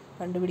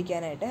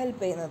കണ്ടുപിടിക്കാനായിട്ട്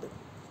ഹെൽപ്പ് ചെയ്യുന്നത്.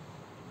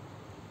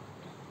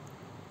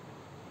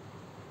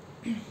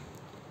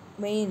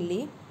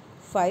 മെയിൻലി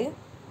 5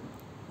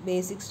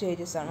 ബേസിക്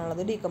സ്റ്റേജസ്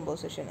ആണുള്ളത്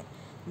ഡീകമ്പോസിഷന്.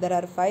 There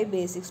are 5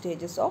 basic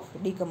stages of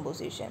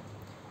decomposition.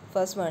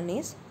 First one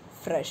is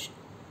fresh.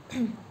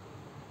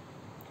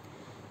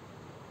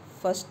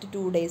 First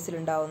 2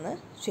 ഡേയ്സിലുണ്ടാവുന്ന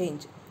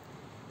change.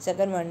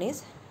 Second one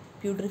is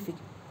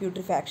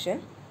putrefaction.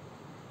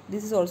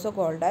 This is also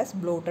called as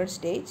bloated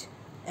stage,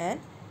 and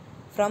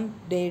from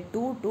day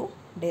 2 to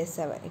day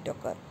 7 it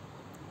occurs.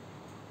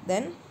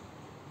 Then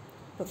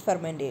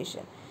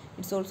fermentation.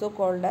 It's also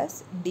called as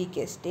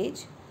decay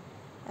stage,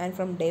 and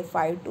from day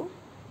 5 to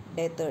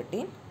day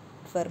 13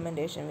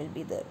 fermentation will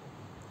be there.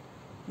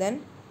 Then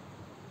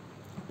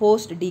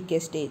post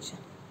decay stage,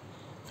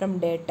 from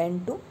day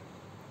 10 to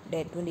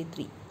day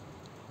 23.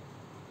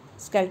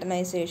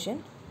 Skeletonization,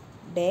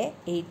 day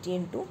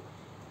 18 to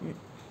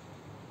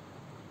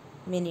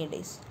many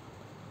days,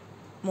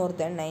 more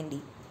than 90.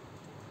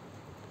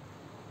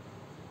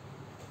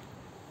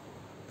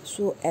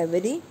 So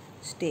every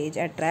stage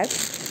attracts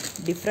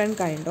different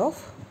kind of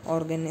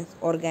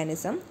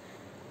organism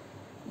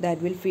that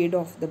will feed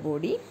off the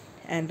body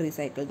and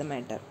recycle the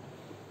matter.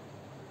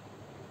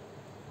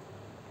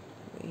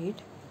 Wait.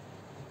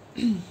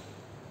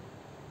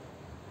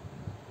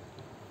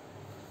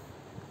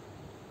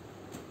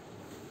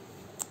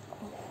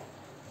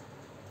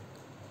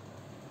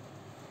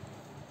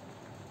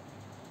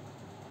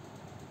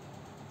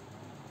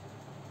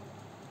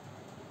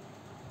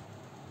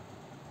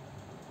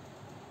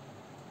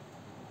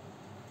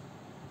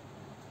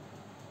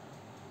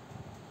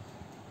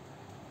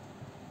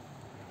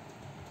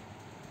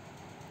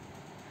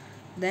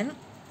 Then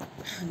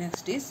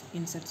next is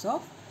insects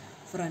of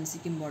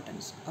forensic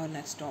importance. Our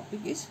next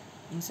topic is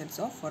insects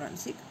of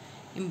forensic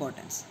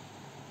importance.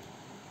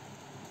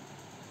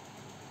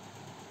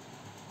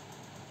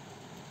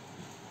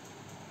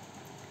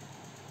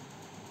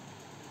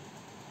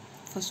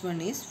 First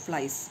one is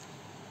flies,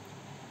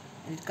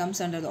 and it comes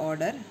under the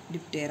order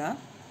Diptera.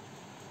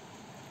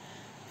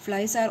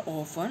 Flies are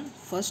often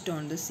first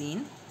on the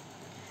scene.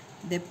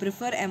 They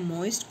prefer a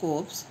moist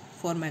corpse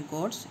for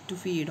maggots to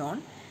feed on,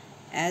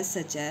 as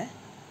such a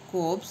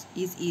corpse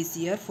is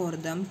easier for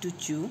them to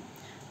chew.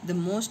 The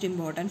most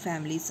important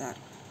families are.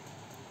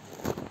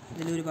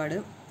 ഇതിൽ ഒരുപാട്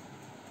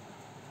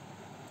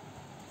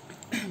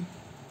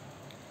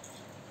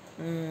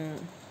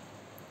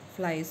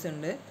flies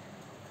ഉണ്ട്.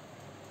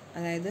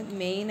 അതായത്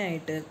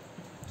മെയിനായിട്ട്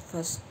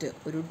first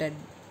ഒരു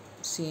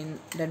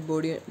dead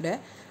ബോഡിയുടെ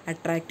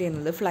attract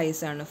ചെയ്യുന്നത്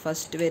flies ആണ്.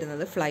 First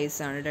വരുന്നത് ഫ്ലൈസ്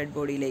ആണ് ഡെഡ്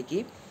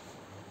ബോഡിയിലേക്ക്.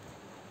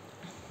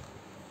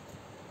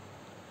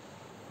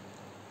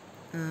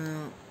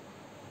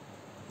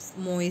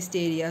 മോയിസ്റ്റ്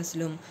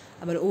ഏരിയാസിലും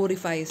അതുപോലെ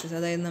ഓറിഫൈസസ്,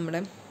 അതായത് നമ്മുടെ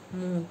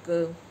മൂക്ക്,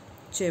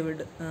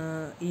 ചെവിട്,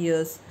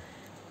 ഇയേഴ്സ്,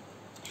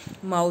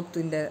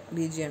 മൗത്തിൻ്റെ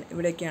റീജിയൺ,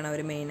 ഇവിടെയൊക്കെയാണ്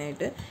അവർ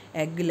മെയിനായിട്ട്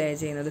എഗ് ലേ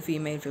ചെയ്യുന്നത്.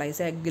 ഫീമെയിൽ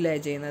ഫ്ലൈസ് എഗ് ലേ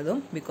ചെയ്യുന്നതും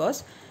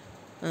because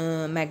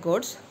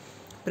maggots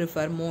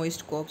prefer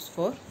moist corpse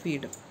for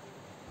feed.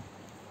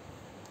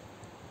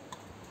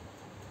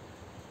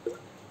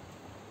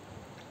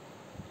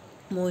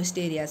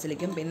 Moist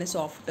ഏരിയാസിലേക്കും പിന്നെ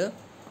സോഫ്റ്റ്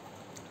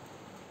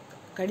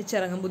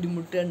കടിച്ചിറങ്ങാൻ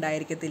ബുദ്ധിമുട്ട്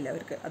ഉണ്ടായിരിക്കത്തില്ല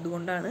അവർക്ക്.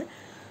 അതുകൊണ്ടാണ്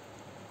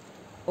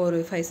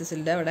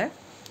ഓറിഫൈസസിൻ്റെ അവിടെ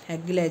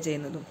എഗ് ലേ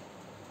ചെയ്യുന്നതും.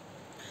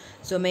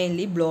 So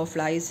mainly blow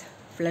flies,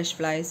 flush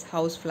flies,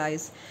 house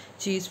flies,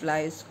 cheese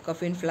flies,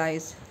 coffin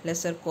flies,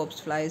 lesser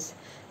corps flies,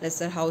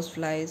 lesser house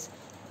flies,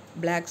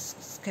 black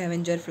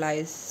scavenger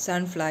flies,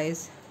 sun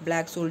flies,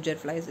 black soldier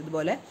flies,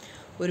 ഇതുപോലെ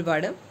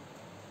ഒരുപാട്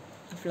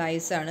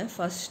ഫ്ലൈസാണ്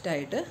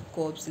ഫസ്റ്റായിട്ട്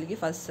കോപ്സിലേക്ക്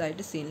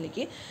ഫസ്റ്റായിട്ട്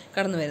സീനിലേക്ക്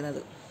കടന്നു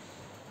വരുന്നത്.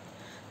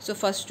 So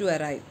first to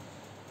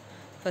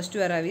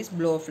arrive is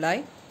blow fly.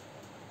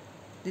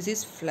 This is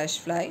flesh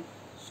fly.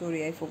 Sorry,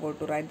 I forgot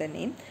to write the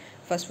name.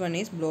 First one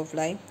is blow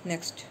fly.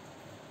 Next,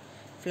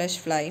 flesh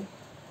fly.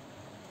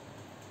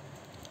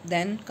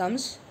 Then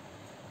comes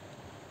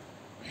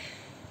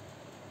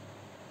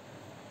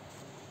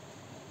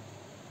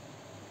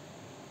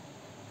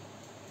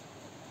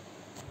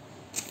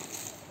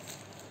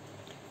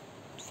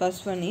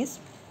first one is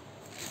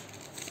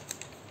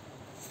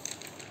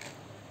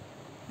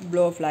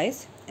blow flies,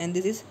 and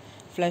this is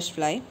flesh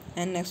fly.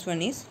 And next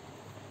one is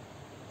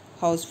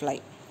house fly.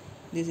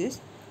 This is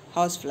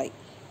house fly.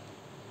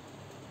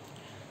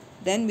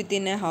 Then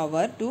within a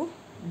hour to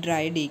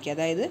dry decay,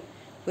 അതായത്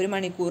ഒരു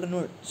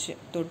മണിക്കൂറിന്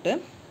തൊട്ട്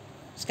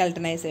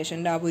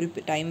സ്കെൽട്ടനൈസേഷൻ്റെ ആ ഒരു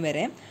time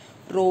വരെ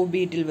raw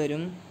ബീറ്റിൽ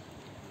വരും,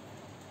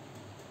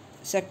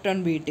 സെക്ടോൺ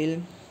ബീറ്റിൽ,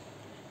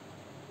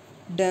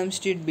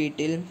 ഡേംസ്റ്റിഡ്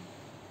ബീറ്റിൽ,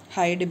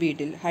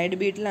 hide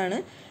ബീറ്റിലാണ്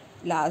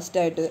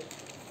ലാസ്റ്റായിട്ട്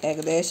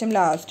ഏകദേശം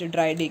ലാസ്റ്റ്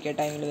ഡ്രൈ ഡീക്കേ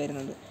ടൈമിൽ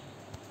വരുന്നത്.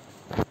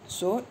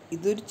 സോ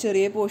ഇതൊരു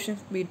ചെറിയ പോർഷൻ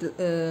ബീറ്റിൽ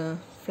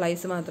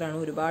ഫ്ലൈസ് മാത്രമാണ്,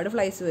 ഒരുപാട്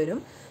ഫ്ലൈസ് വരും.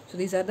 So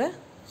these are the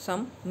sum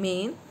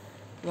main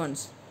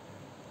once.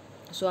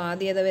 So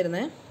ആദ്യം ഏതാ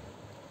വരുന്നത്?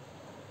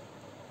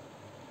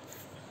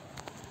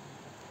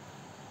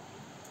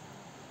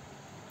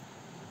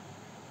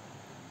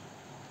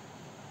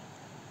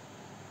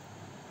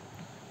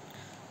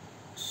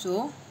 So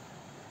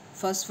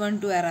first one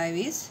to arrive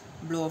is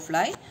blow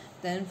fly,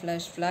 then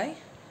flesh fly,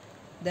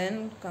 then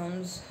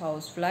comes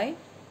house fly,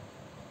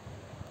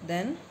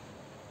 then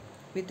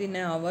within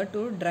an hour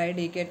to dry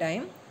decay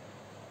time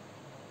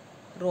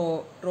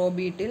raw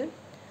beetle,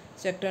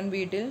 secton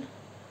beetle,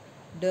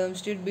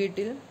 dermstid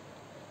beetle,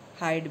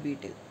 hide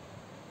beetle.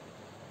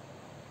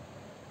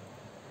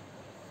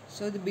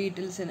 So the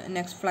beetles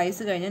next flies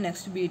കഴിഞ്ഞ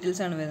next beetles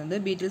ആണ് വരുന്നത്.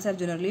 Beetles are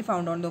generally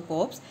found on the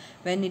corpse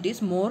when it is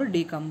more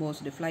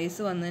decomposed. Flies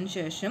വന്നതിന്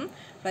ശേഷം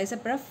flies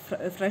എപ്പോഴും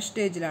fresh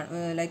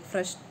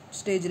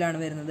സ്റ്റേജിലാണ്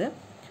വരുന്നത്.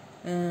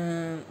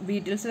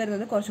 Beatles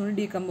വരുന്നത് കുറച്ചും കൂടി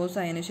ഡീകമ്പോസ്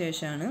ആയതിനു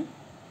ശേഷമാണ്.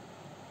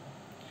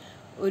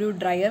 ഒരു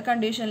dryer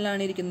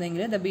കണ്ടീഷനിലാണ്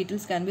ഇരിക്കുന്നതെങ്കിൽ the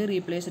Beatles can be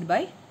replaced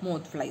by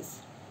moth flies.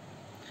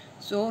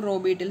 So raw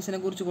ബീറ്റിൽസിനെ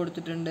കുറിച്ച്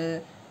കൊടുത്തിട്ടുണ്ട്.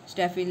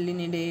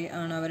 സ്റ്റെഫിലിനിഡേ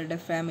ആണ് അവരുടെ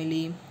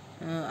ഫാമിലി,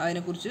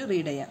 അതിനെക്കുറിച്ച്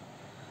റീഡ് ചെയ്യാം.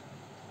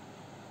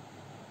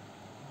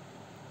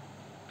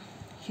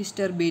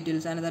 ഹിസ്റ്റർ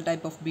Beatles another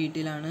type of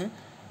ബീറ്റിലാണ്.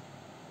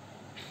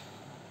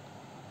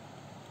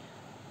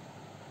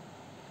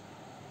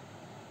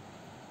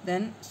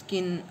 Then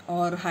skin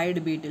or hide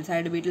beetles.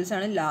 Hide beetles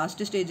ആണ്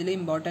ലാസ്റ്റ് സ്റ്റേജിൽ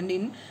important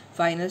in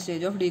final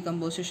stage of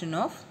decomposition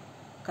of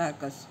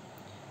carcass.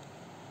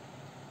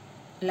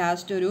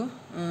 Last ഒരു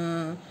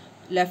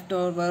left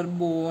over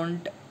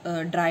bond,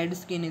 dried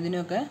skin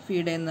ഇതിനൊക്കെ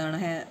ഫീഡ് ചെയ്യുന്നതാണ്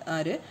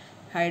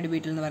ഹൈഡ്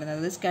ബീറ്റിൽ എന്ന്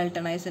പറയുന്നത്. അത്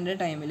സ്കെൽട്ടനൈസിൻ്റെ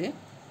ടൈമിൽ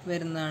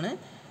വരുന്നതാണ്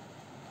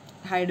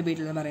ഹൈഡ്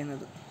ബീറ്റിൽ എന്ന്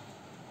പറയുന്നത്.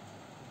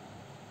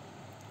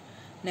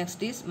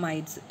 നെക്സ്റ്റ് ഈസ്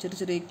മൈറ്റ്സ്, ചെറിയ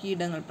ചെറിയ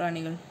കീടങ്ങൾ,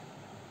 പ്രാണികൾ.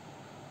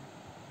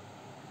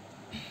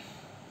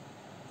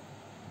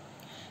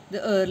 ഇത്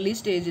ഏർലി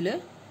സ്റ്റേജിൽ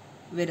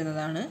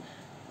വരുന്നതാണ്.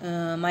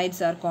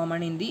 Mites are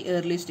common in the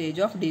early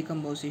stage of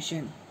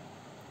decomposition.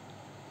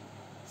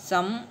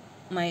 Some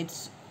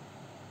mites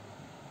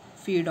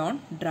feed on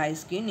dry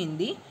skin in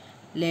the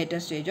later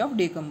stage of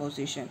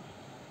decomposition.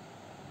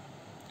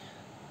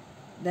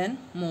 Then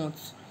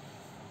moths.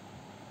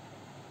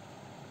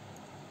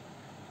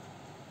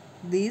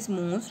 These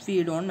moths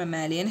feed on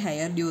mammalian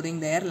hair during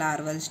their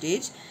larval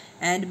stage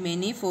and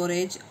many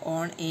forage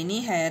on any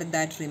hair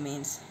that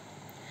remains.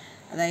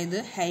 അതായത്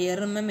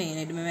ഹെയറുമ്മ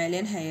മെയിനായിട്ട്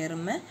മെമാലിയൻ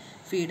ഹെയറുമ്മ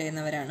feed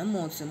ചെയ്യുന്നവരാണ്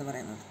moths എന്ന്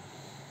പറയുന്നത്.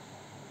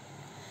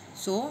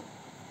 So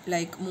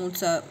like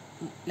moths are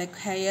like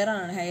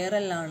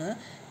ഹെയറെല്ലാണ്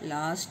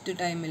last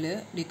ടൈമിൽ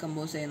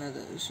decompose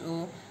ചെയ്യുന്നത്. So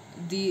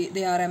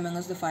they are among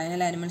us the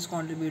final animals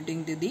contributing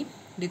to the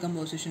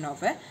decomposition of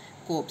a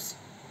corpse.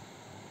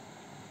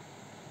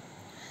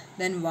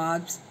 Then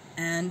wasps,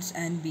 ants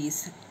and bees.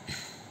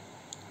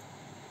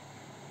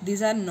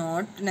 These are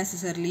not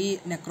necessarily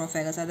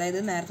necrophagous. അതായത്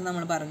നേരത്തെ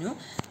നമ്മൾ പറഞ്ഞു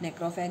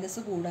നെക്രോഫാഗസ്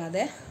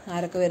കൂടാതെ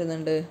ആരൊക്കെ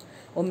വരുന്നുണ്ട്,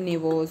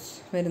 omnivores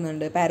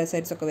വരുന്നുണ്ട്,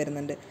 പാരസൈറ്റ്സ് ഒക്കെ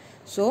വരുന്നുണ്ട്.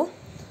 സോ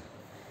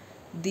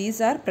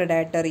ദീസ് ആർ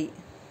predatory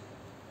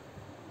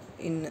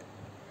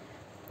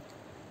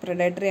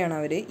ആണ്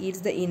അവർ.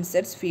 Eats the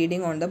insects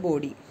feeding on the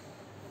body.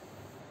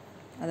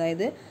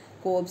 അതായത്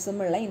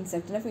കോപ്സുമുള്ള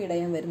ഇൻസെക്റ്റിനെ ഫീഡ്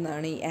ചെയ്യാൻ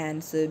വരുന്നതാണ് ഈ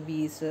ആൻസ്,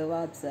 ബീസ്,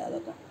 വാപ്സ്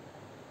അതൊക്കെ.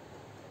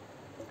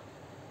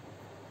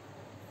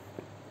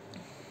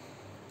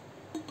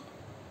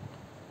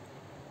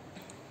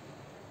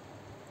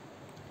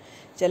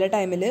 ചില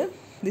ടൈമിൽ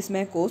this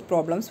may cos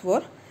problems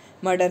four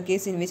murder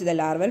case in which the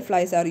larval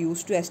flies are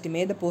used to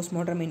estimate the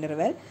postmortem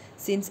interval,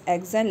 since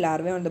eggs and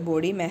larvae on the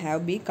body may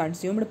have been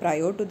consumed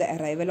prior to the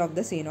arrival of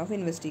the scene of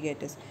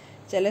investigators.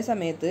 ചില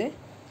സമയത്ത്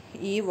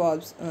ഈ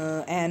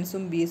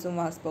ആൻസും ബീസും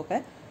വാസ്പൊക്കെ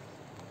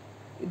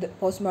ഇത്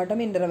postmortem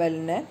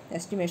ഇൻ്റർവെല്ലിനെ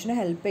എസ്റ്റിമേഷന്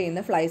help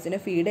ചെയ്യുന്ന ഫ്ലൈസിനെ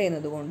feed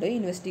ചെയ്യുന്നത് കൊണ്ട്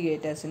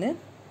ഇൻവെസ്റ്റിഗേറ്റേഴ്സിന്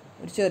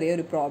ഒരു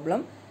ചെറിയൊരു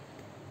problem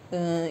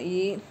ഈ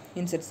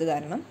ഇൻസെക്ട്സ്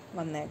കാരണം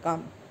വന്നേക്കാം.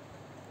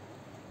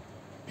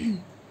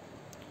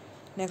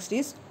 Next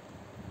is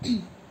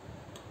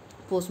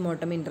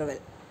postmortem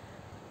interval.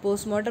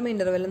 Postmortem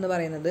interval എന്ന്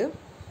പറയുന്നത്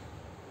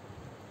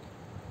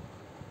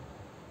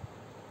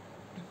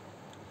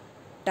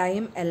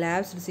time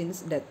elapsed since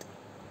death,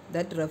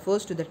 that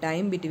refers to the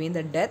time between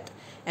the death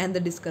and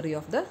the discovery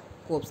of the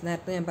corpse.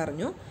 നേരത്തെ ഞാൻ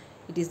പറഞ്ഞു,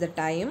 it is the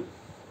time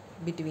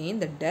between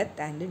the death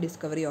and the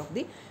discovery of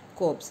the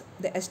corpse.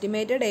 The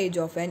estimated age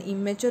of an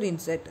immature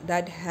insect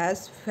that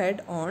has fed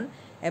on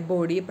a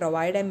body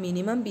provide a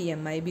minimum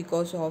BMI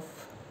because of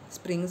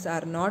springs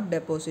are not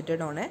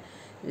deposited on a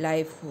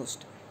live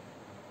host.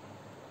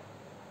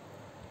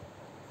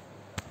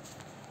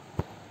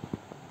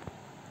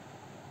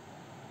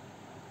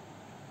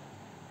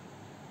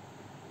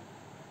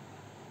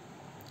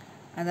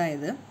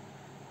 അതായത്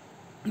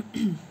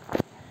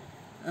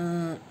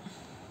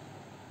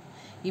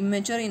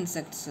immature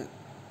insects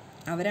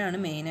അവരാണ്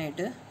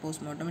മെയിനായിട്ട്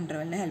postmortem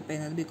ഇൻ്റർവെല്ലിനെ help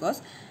ചെയ്യുന്നത്. Because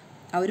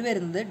അവർ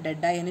വരുന്നത്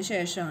ഡെഡായതിന്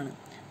ശേഷമാണ്.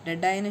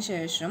 ഡെഡായതിന്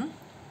ശേഷം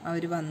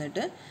അവർ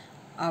വന്നിട്ട്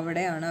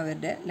അവിടെയാണ്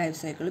അവരുടെ ലൈഫ്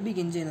സൈക്കിൾ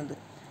ബിഗിൻ ചെയ്യുന്നത്.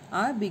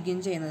 ആ ബിഗിൻ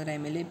ചെയ്യുന്ന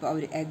ടൈമിൽ ഇപ്പോൾ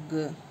അവർ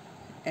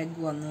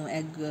എഗ് വന്നു,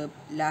 എഗ്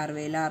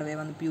ലാർവേ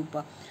വന്നു, പ്യൂപ്പ.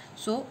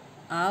 സോ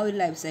ആ ഒരു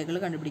ലൈഫ് സൈക്കിൾ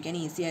കണ്ടുപിടിക്കാൻ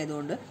ഈസി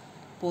ആയതുകൊണ്ട്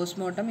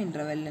പോസ്റ്റ്മോർട്ടം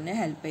ഇൻ്റർവെല്ലിനെ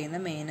ഹെൽപ്പ് ചെയ്യുന്ന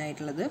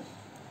മെയിനായിട്ടുള്ളത്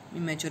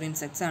ഇമ്മച്വർ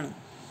ഇൻസെക്ട്സ് ആണ്.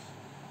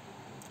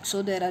 So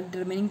there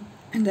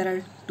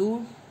are two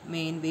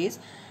main ways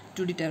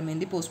to determine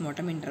the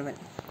postmortem interval.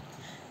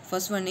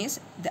 First one is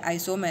the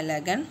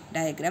isomelagon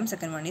diagram,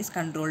 second one is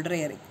controlled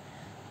rearing.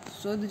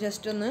 So ഇത്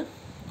just ഒന്ന്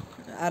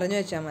അറിഞ്ഞു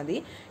വെച്ചാൽ മതി.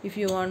 If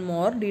you want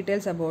more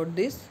details about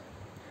this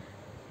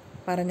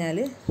പറഞ്ഞാൽ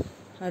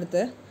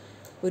അടുത്ത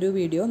ഒരു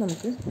video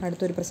നമുക്ക്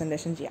അടുത്തൊരു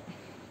പ്രസൻറ്റേഷൻ ചെയ്യാം.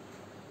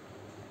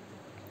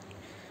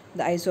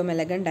 The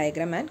isomelagon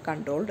diagram and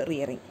controlled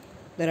rearing.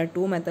 There are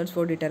two methods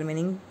for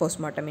determining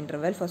postmortem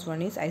interval. First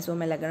one is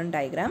isomelagon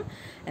diagram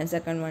and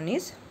second one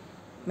is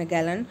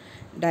Magellan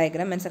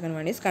diagram and second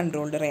one is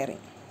controlled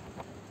rearing.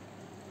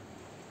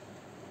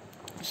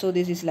 So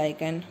this is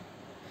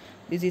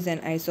an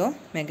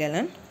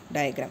isomegalan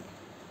diagram.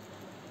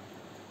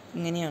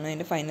 ഇങ്ങനെയാണ്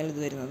അതിൻ്റെ final ഇത്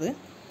വരുന്നത്.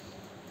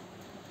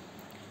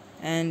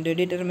 And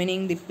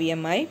determining the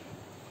PMI,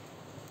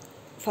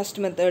 first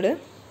method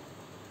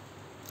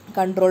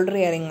controlled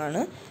rearing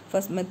ആണ്.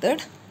 First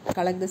method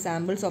collect the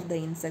samples of the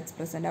insects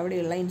present.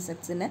 അവിടെയുള്ള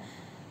ഇൻസെക്ട്സിനെ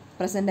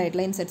present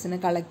ആയിട്ടുള്ള ഇൻസെക്ട്സിനെ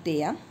collect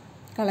ചെയ്യാം.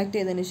 Collect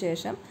ചെയ്തതിന്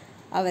ശേഷം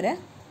അവരെ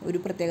ഒരു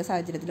പ്രത്യേക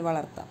സാഹചര്യത്തിൽ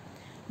വളർത്താം.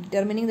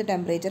 Determining the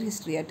temperature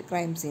history at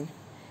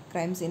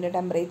crime സീൻ്റെ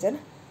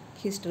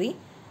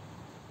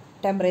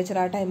temperature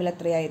ആ ടൈമിൽ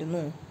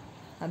എത്രയായിരുന്നു,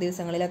 ആ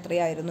ദിവസങ്ങളിൽ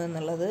എത്രയായിരുന്നു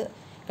എന്നുള്ളത്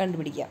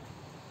കണ്ടുപിടിക്കാം.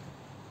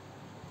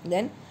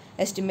 Then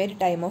estimate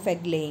time of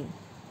egg laying.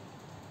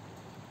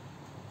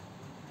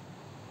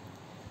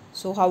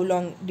 So how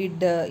long did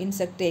the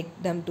insect take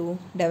them to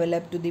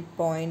develop to the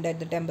point at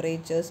the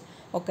temperatures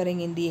occurring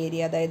in the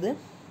area? അതായത്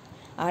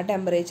ആ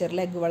ടെമ്പറേച്ചറിൽ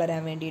എഗ്ഗ്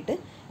വളരാൻ വേണ്ടിയിട്ട്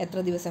എത്ര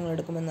ദിവസങ്ങൾ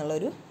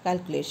എടുക്കുമെന്നുള്ളൊരു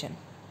കാൽക്കുലേഷൻ.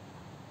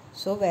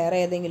 സോ വേറെ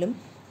ഏതെങ്കിലും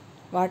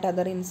what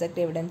other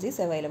insect evidence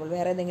is available,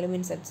 വേറെ ഏതെങ്കിലും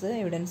ഇൻസെക്ട്സ്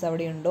എവിഡൻസ്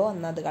അവിടെ ഉണ്ടോ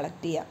എന്നത്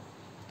കളക്ട് ചെയ്യാം.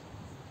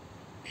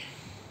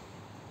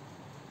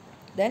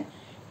 Then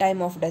time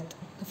of death.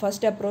 The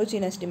first approach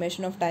in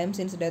estimation of time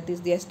since death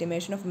is the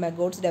estimation of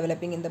maggots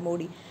developing in the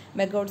body.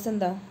 Maggots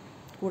എന്താ?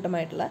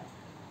 കൂട്ടമായിട്ടുള്ള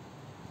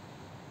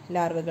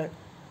ലാർവകൾ.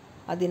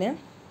 അതിനെ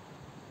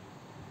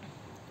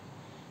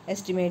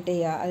estimate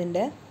ചെയ്യുക,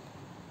 അതിൻ്റെ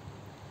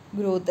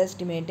ഗ്രോത്ത്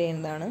എസ്റ്റിമേറ്റ്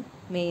ചെയ്യുന്നതാണ്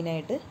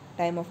മെയിനായിട്ട്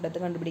ടൈം ഓഫ് ഡെത്ത്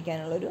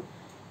കണ്ടുപിടിക്കാനുള്ളൊരു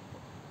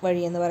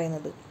വഴിയെന്ന്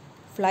പറയുന്നത്.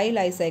 Fly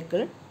life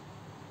cycle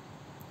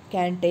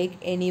can take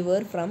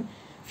anywhere from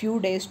few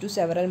days to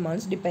several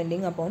months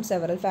depending upon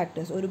several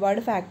factors.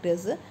 ഒരുപാട്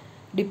factors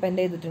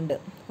depend ചെയ്തിട്ടുണ്ട്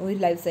ഒരു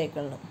ലൈഫ്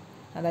സൈക്കിളിന്.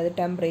 അതായത്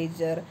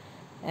ടെമ്പറേച്ചർ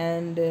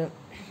ആൻഡ്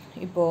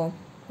ഇപ്പോൾ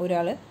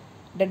ഒരാൾ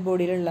ഡെഡ്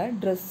ബോഡിയിലുള്ള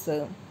ഡ്രസ്സ്,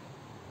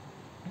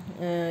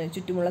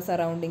 ചുറ്റുമുള്ള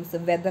സറൗണ്ടിങ്സ്,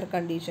 വെതർ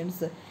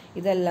കണ്ടീഷൻസ്,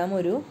 ഇതെല്ലാം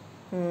ഒരു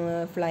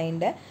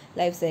ഫ്ലൈൻ്റെ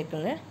ലൈഫ്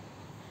സൈക്കിളിനെ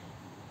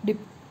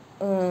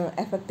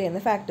എഫക്റ്റ്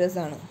ചെയ്യുന്ന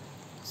ഫാക്ടേഴ്സാണ്.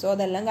 സോ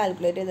അതെല്ലാം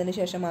കാൽക്കുലേറ്റ് ചെയ്തതിന്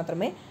ശേഷം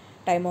മാത്രമേ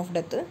ടൈം ഓഫ്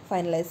ഡെത്ത്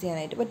ഫൈനലൈസ്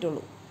ചെയ്യാനായിട്ട്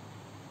പറ്റുള്ളൂ.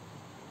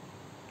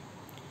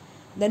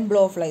 ദെൻ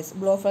ബ്ലോ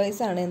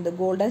ഫ്ലൈസ് ആണ് എന്ത്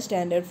ഗോൾഡൻ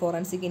സ്റ്റാൻഡേർഡ്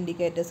ഫോറൻസിക്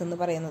ഇൻഡിക്കേറ്റേഴ്സ് എന്ന്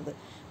പറയുന്നത്.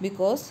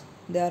 Because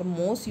they are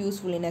most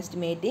useful in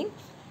estimating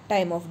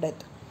time of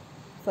death.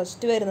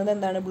 First വരുന്നത്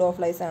എന്താണ്? ബ്ലോ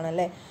ഫ്ലൈസ്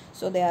ആണല്ലേ.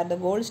 So they are the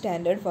gold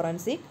standard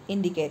forensic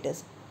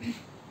indicators.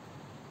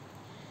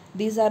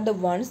 These are the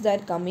ones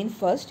that come in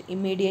first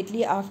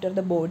immediately after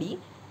the body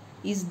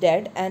is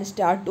dead and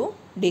start to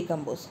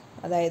decompose.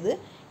 അതായത്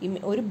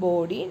ഒരു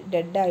body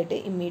ഡെഡായിട്ട്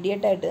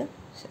immediate ആയിട്ട്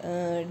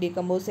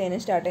decompose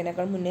ചെയ്യാൻ start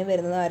ചെയ്യുന്നതിനേക്കാൾ മുന്നേ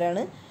വരുന്നത്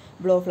ആരാണ്?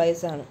 Blow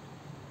flies ആണ്.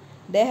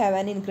 They have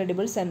an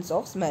incredible sense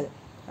of smell.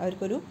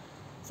 അവർക്കൊരു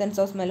സെൻസ്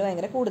ഓഫ് സ്മെൽ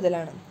ഭയങ്കര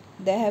കൂടുതലാണ്.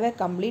 They have a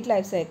complete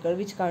life cycle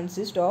which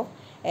consists of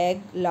egg,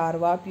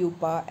 larva,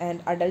 pupa and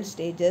adult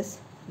stages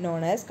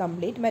known as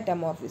complete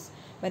metamorphosis.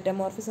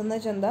 Metamorphosis എന്ന്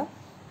വെച്ചാൽ എന്താ?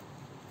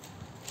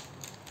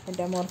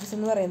 മെറ്റാമോർഫിസ്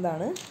എന്ന്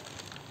പറയുന്നതാണ്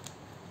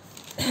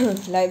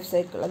life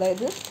cycle.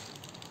 അതായത്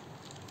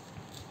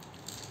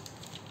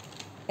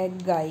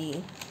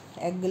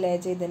egg ലേ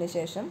ചെയ്തതിന്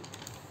ശേഷം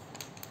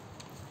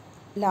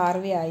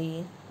ലാർവയായി,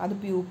 അത്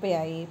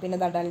പ്യൂപ്പയായി, പിന്നെ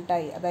അത്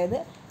അഡൾട്ടായി. അതായത്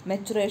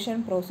maturation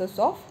process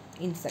of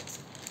insects.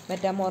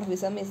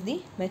 മെറ്റാമോർഫിസം is the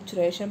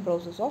maturation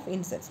process of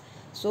insects.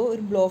 So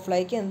ഒരു ബ്ലോ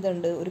ഫ്ലൈക്ക്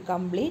എന്തുണ്ട്? ഒരു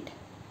കംപ്ലീറ്റ്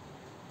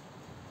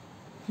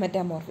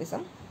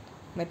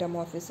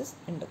മെറ്റാമോർഫിസിസ്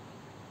ഉണ്ട്.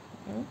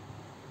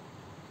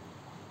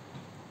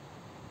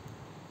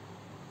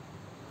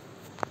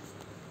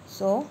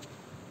 സോ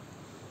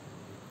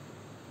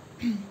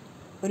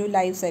ഒരു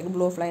ലൈഫ് സൈക്കിൾ,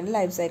 ബ്ലോ ഫ്ലൈൻ്റെ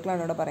ലൈഫ്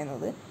സൈക്കിളാണ് ഇവിടെ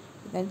പറയുന്നത്.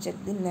 ഞാൻ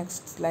check the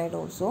next slide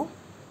also.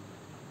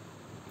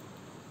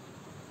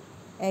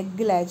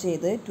 Egg ലേ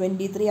ചെയ്ത്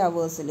 23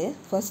 hours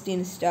ഫസ്റ്റ്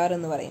ഇൻസ്റ്റാർ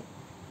എന്ന് പറയും.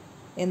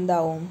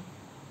 എന്താവും?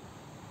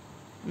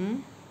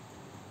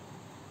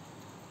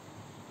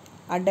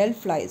 Adult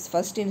flies.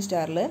 First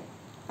ഇൻസ്റ്റാറിൽ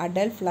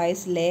adult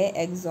flies Leh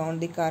eggs on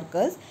the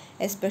carcass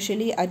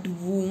especially at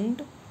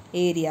wound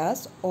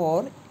areas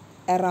or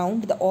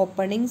around the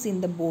openings in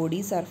the body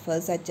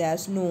surface such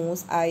as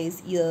nose, eyes,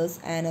 ears,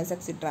 anus,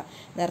 etc.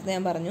 നേരത്തെ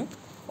ഞാൻ പറഞ്ഞു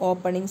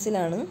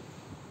ഓപ്പണിങ്സിലാണ്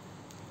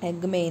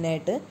egg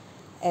മെയിനായിട്ട്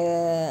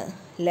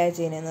ലേ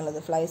ചെയ്യുന്നത് എന്നുള്ളത്.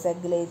 Flies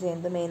egg ലേ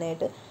ചെയ്യുന്നത്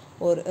മെയിനായിട്ട്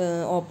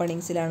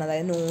ഓപ്പണിങ്സിലാണ്.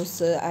 അതായത്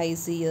nose,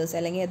 ice, years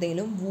അല്ലെങ്കിൽ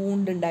ഏതെങ്കിലും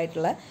വൂണ്ട്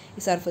ഉണ്ടായിട്ടുള്ള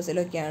ഈ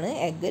സർഫസിലൊക്കെയാണ്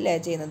എഗ്ഗ് ലേ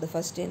ചെയ്യുന്നത്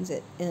first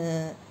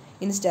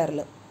ഇൻസ്റ്റാറിൽ.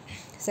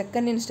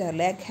 Second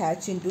ഇൻസ്റ്റാറിൽ egg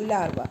hatch in to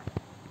larva.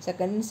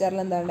 Second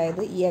ഇൻസ്റ്റാറിൽ എന്താ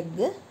ഉണ്ടായത്? ഈ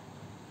എഗ്ഗ്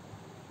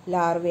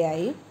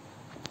ലാർവയായി.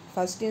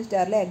 ഫസ്റ്റ്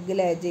ഇൻസ്റ്റാറിൽ എഗ്ഗ്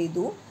ലേ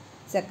ചെയ്തു.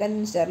 സെക്കൻഡ്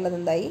ഇൻസ്റ്റാറിൽ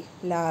അതെന്തായി?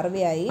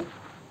 ലാർവയായി.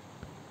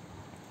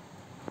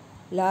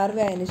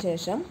 ലാർവയായതിനു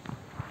ശേഷം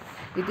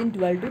വിത്തിൻ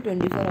 12 to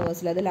 24 hours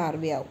അത്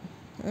ലാർവയാവും.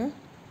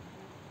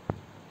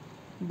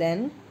 ദെൻ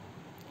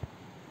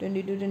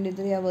 20 to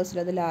 23 hours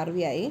അത്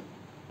ലാർവയായി.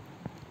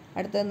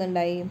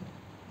 അടുത്തതെന്തുണ്ടായി?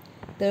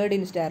 Third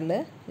ഇൻസ്റ്റാറിൽ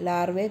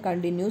larvae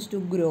continues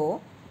to grow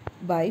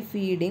by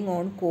feeding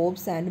on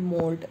കോബ്സ് and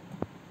mould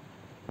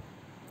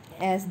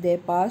as they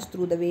pass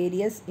through the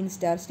various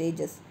instar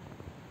stages.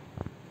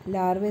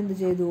 Larva എന്ത്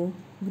ചെയ്തു?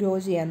 ഗ്രോ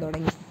ചെയ്യാൻ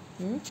തുടങ്ങി.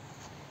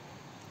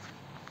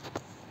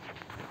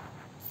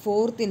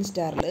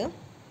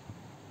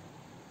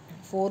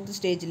 ഫോർത്ത്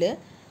സ്റ്റേജിൽ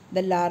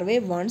the larvae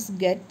once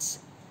gets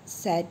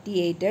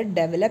satiated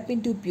develop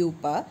into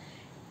pupa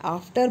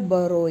after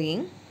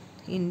burrowing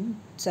in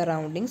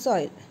surrounding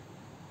soil.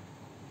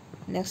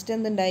 Next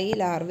എന്തുണ്ടായി?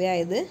 Larva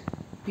ആയത്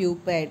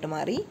pupa ആയിട്ട്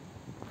മാറി.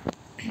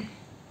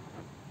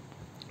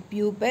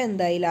 Pupa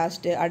എന്തായി?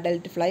 Last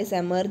adult flies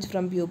emerge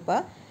from pupa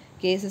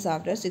cases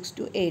after 6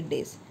 to 8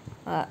 days.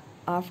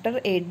 After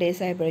 8 days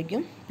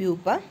ആയപ്പോഴേക്കും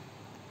pupa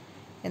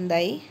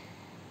എന്തായി?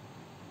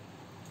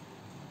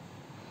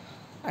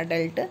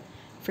 Adult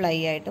fly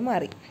ആയിട്ട്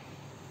മാറി.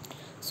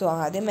 So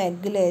ആദ്യം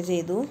എഗ്ഗ് ലേ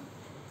ചെയ്തു.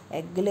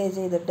 എഗ്ഗ് ലേ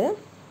ചെയ്തിട്ട്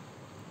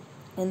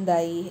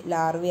എന്തായി?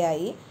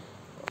 ലാർവയായി.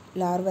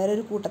 ലാർവയുടെ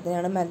ഒരു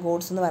കൂട്ടത്തിനാണ്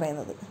മെഗോഡ്സ് എന്ന്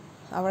പറയുന്നത്.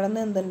 അവിടെ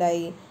നിന്ന്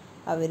എന്തുണ്ടായി?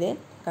 അവർ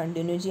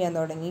കണ്ടിന്യൂ ചെയ്യാൻ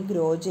തുടങ്ങി.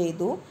 ഗ്രോ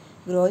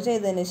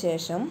ചെയ്തതിന്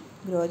ശേഷം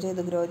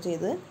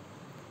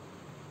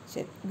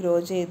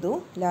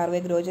ലാർവ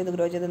ഗ്രോ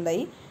ചെയ്ത്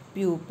എന്തായി?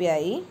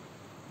 പ്യൂപ്പയായി.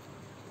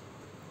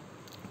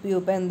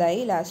 പ്യൂപ്പ എന്തായി?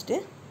 ലാസ്റ്റ്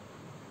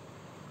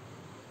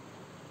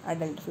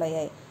അഡൽട്ട് ഫ്ലൈ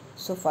ആയി.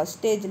 സോ ഫസ്റ്റ്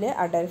സ്റ്റേജിൽ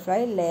adult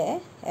fly Leh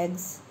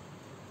eggs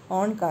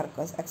on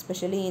carcass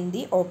especially in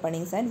the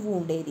openings and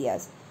wound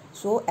areas.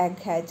 So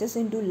egg hatches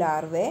in to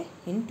larvae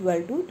in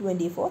 12 to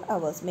 24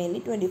 hours,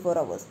 mainly 24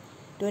 hours.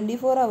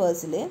 24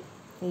 hours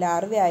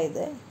larva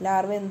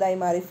എന്തായി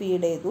മാറി?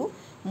 Feed ചെയ്തു.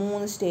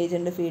 3 stage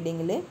ഉണ്ട്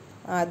ഫീഡിങ്ങിൽ.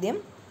 ആദ്യം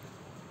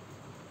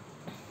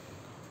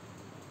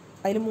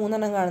അതിൽ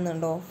 3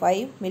 കാണുന്നുണ്ടോ?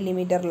 5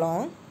 millimeter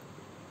long,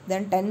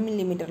 then 10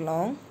 millimeter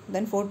long,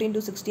 then 14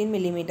 to 16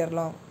 millimeter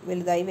long.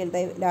 വലുതായി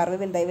larva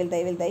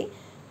വലുതായി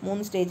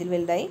 3 സ്റ്റേജിൽ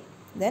വലുതായി.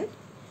 ദെൻ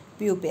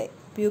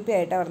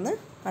പ്യൂപ്പയായിട്ട് അവിടുന്ന്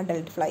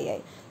അഡൽട്ട് ഫ്ലൈ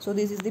ആയി. So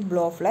this is the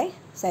blow fly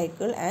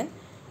cycle. And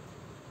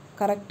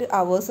correct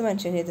hours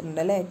mention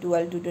ചെയ്തിട്ടുണ്ട് അല്ലേ?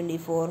 12 to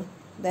 24.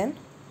 Then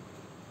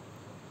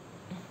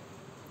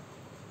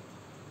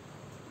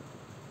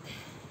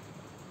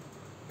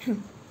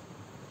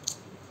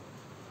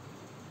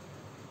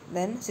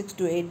 6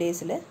 to 8 days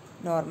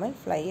normal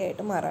fly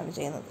ആയിട്ട് മാറാണ്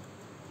ചെയ്യുന്നത്.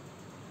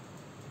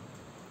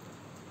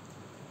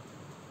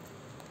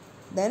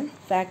 Then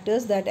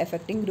factors that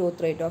affecting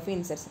growth rate of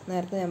insects.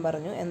 നേരത്തെ ഞാൻ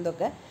പറഞ്ഞു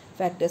എന്തൊക്കെ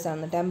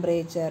ഫാക്ടേഴ്സാണ്.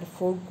 Temperature,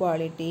 food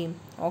quality,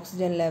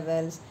 oxygen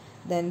levels,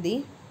 then the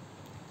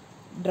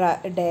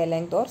day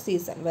length or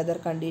season, weather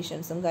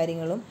കണ്ടീഷൻസും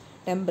കാര്യങ്ങളും,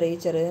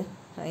 temperature,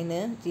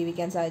 അതിന്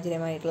ജീവിക്കാൻ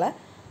സാഹചര്യമായിട്ടുള്ള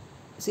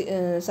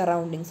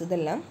സറൗണ്ടിങ്സ്,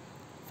 ഇതെല്ലാം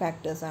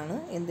ഫാക്ടേഴ്സാണ്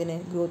എന്തിന്?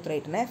 ഗ്രോത്ത്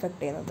റേറ്റിനെ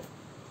എഫക്റ്റ് ചെയ്യുന്നത്.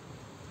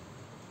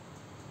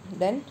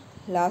 Then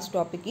last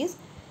topic is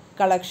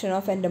collection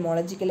of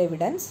entomological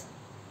evidence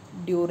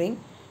during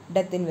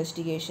death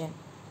investigation.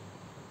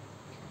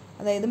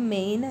 അതായത്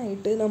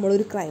മെയിനായിട്ട്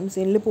നമ്മളൊരു ക്രൈം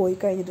സീനിൽ പോയി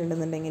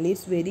കഴിഞ്ഞിട്ടുണ്ടെന്നുണ്ടെങ്കിൽ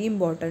it's very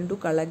important to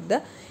collect the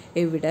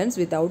evidence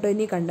without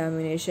any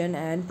contamination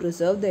and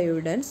preserve the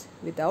evidence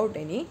without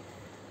any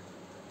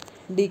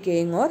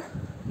decaying or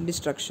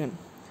destruction.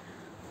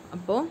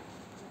 അപ്പോൾ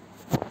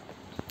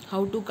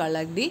how to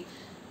collect the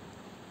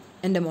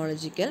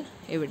entomological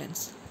evidence.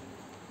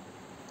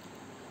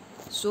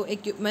 So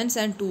equipments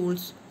and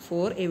tools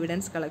for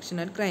evidence collection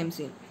at crime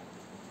scene.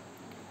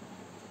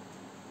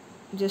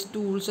 Just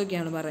tools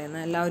ഒക്കെയാണ്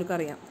പറയുന്നത്, എല്ലാവർക്കും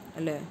അറിയാം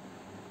അല്ലേ.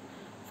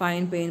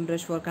 Fine paint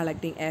brush for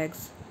collecting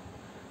eggs,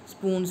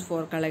 spoons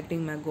for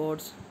collecting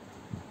maggots,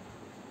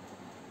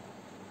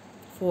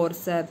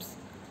 forceps,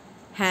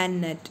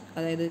 hand net,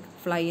 അതായത്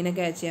ഫ്ലൈനെ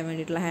catch ചെയ്യാൻ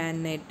വേണ്ടിയിട്ടുള്ള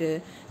hand net,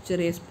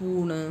 ചെറിയ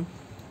spoon,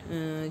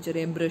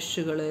 ചെറിയ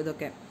ബ്രഷുകൾ,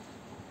 ഇതൊക്കെ.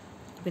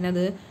 പിന്നെ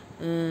അത്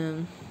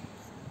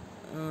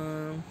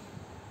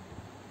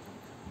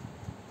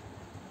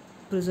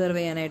പ്രിസർവ്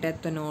ചെയ്യാനായിട്ട്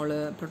ethanol,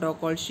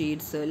 protocol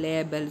sheets,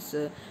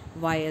 labels,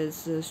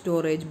 vials,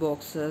 storage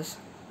boxes,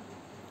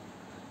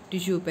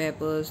 tissue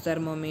papers,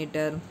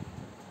 thermometer,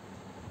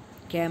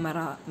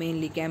 camera,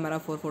 mainly camera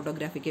for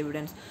photographic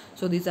evidence.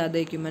 So these are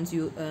the equipments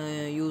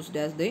used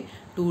as the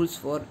tools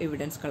for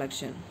evidence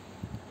collection.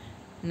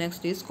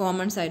 Next is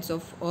common sites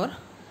of or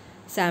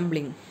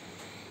sampling.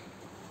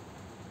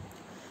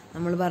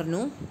 നമ്മൾ പറഞ്ഞു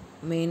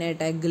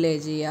മെയിനായിട്ട് egg ലേ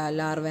ചെയ്യുക,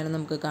 ലാർവേനെ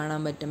നമുക്ക്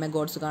കാണാൻ പറ്റും,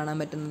 മെഗോട്സ് കാണാൻ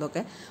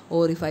പറ്റുന്നതൊക്കെ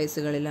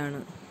ഓറിഫൈസുകളിലാണ്,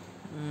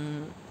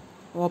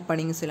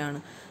 ഓപ്പണിങ്സിലാണ്.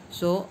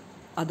 So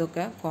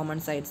അതൊക്കെ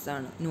common sites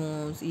ആണ്.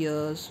 Nose,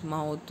 years,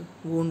 mouth,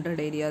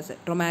 wounded areas,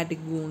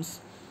 traumatic wounds.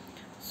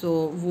 So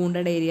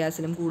wounded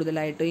ഏരിയാസിലും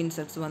കൂടുതലായിട്ട്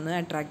ഇൻസെക്ട്സ് വന്ന്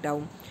അട്രാക്റ്റ്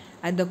ആവും.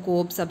 At the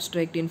copper,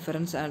 substrate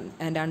inference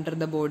and under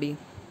the body,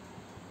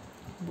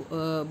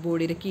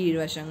 ബോഡിയുടെ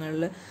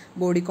കീഴ്വശങ്ങളിൽ,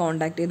 ബോഡി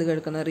കോണ്ടാക്ട് ചെയ്ത്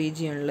കിടക്കുന്ന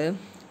റീജിയണിൽ,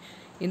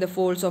 in the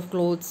folds of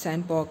clothes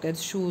and pockets,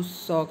 shoes,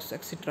 socks,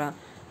 etc.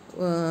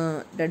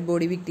 Dead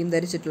body victim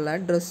ധരിച്ചിട്ടുള്ള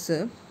dress,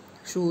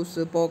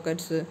 shoes,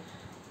 pockets,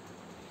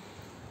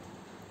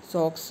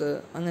 socks,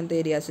 അങ്ങനത്തെ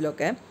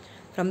ഏരിയാസിലൊക്കെ.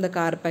 From the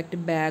carpet,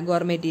 bag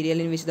or material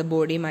in which the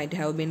body might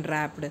have been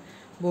wrapped,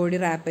 body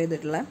rap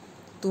ചെയ്തിട്ടുള്ള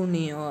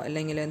തുണിയോ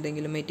അല്ലെങ്കിൽ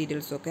എന്തെങ്കിലും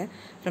മെറ്റീരിയൽസൊക്കെ.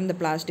 From the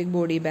plastic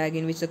body bag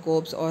in which the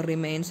corps or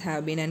remains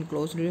have been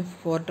enclosed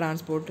four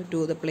transport to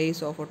the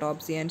place of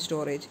autopsy and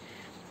storage.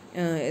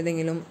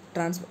 ഏതെങ്കിലും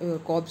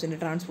കോപ്സിൻ്റെ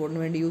ട്രാൻസ്പോർട്ടിന്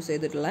വേണ്ടി use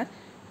ചെയ്തിട്ടുള്ള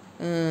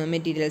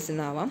മെറ്റീരിയൽസിൽ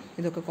നിന്നാവാം.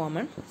 ഇതൊക്കെ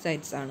common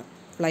sites ആണ്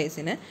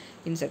ഫ്ലൈസിനെ,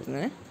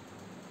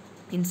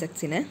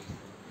 ഇൻസെക്ട്സിനെ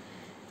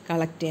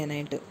collect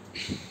ചെയ്യാനായിട്ട്.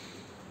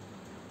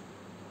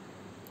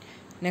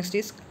 Next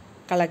is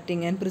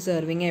collecting and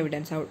preserving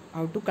evidence.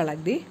 How to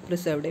collect the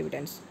preserved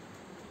evidence.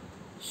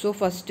 So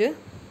first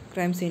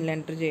crime സീനിൽ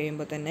enter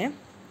ചെയ്യുമ്പോൾ തന്നെ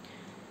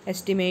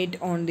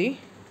estimate on the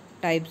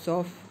types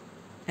of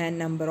and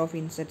number of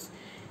insects.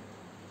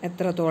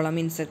 എത്രത്തോളം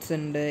ഇൻസെക്ട്സ്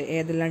ഉണ്ട്,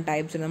 ഏതെല്ലാം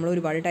ടൈപ്സ് ഉണ്ട്. നമ്മൾ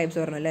ഒരുപാട് ടൈപ്സ്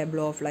പറഞ്ഞല്ലേ,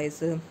 ബ്ലോ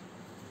ഫ്ലൈസ്,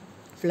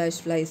 ഫ്ലഷ്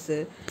ഫ്ലൈസ്,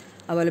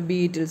 അതുപോലെ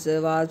ബീറ്റിൽസ്,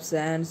 വാസ്പ്സ്,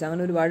 ആൻഡ്സ്,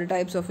 അങ്ങനെ ഒരുപാട്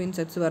ടൈപ്സ് ഓഫ്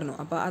ഇൻസെക്ട്സ് പറഞ്ഞു.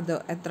 അപ്പോൾ അത്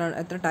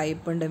എത്ര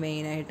ടൈപ്പ് ഉണ്ട്,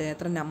 മെയിനായിട്ട്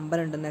എത്ര നമ്പർ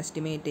ഉണ്ടെന്ന്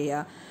എസ്റ്റിമേറ്റ്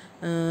ചെയ്യുക.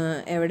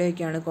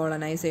 എവിടെയൊക്കെയാണ്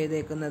കോളനൈസ്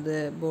ചെയ്തേക്കുന്നത്,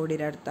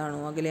 ബോഡിയുടെ അടുത്താണോ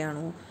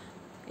അകലെയാണോ,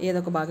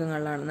 ഏതൊക്കെ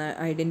ഭാഗങ്ങളിലാണെന്ന്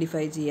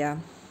ഐഡൻറ്റിഫൈ ചെയ്യുക.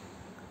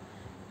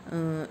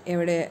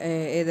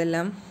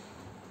 ഏതെല്ലാം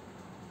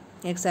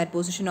exact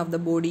position of the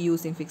body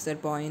using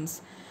fixed points,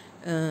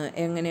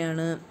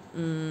 എങ്ങനെയാണ്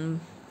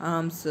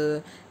ആംസ്,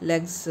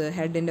 ലെഗ്സ്,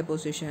 ഹെഡിൻ്റെ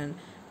പൊസിഷൻ,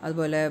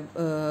 അതുപോലെ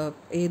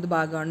ഏത്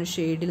ഭാഗമാണ്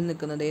ഷെയ്ഡിൽ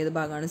നിൽക്കുന്നത്, ഏത്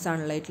ഭാഗമാണ്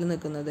സൺലൈറ്റിൽ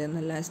നിൽക്കുന്നത്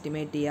എന്നെല്ലാം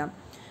എസ്റ്റിമേറ്റ് ചെയ്യാം.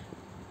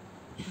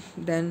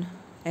 ദെൻ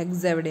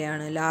എഗ്സ്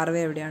എവിടെയാണ്, ലാർവ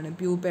എവിടെയാണ്,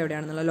 പ്യൂപ്പ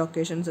എവിടെയാണെന്നുള്ള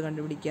ലൊക്കേഷൻസ്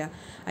കണ്ടുപിടിക്കുക.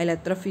 അതിൽ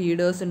എത്ര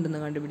ഫീഡേഴ്സ് ഉണ്ടെന്ന്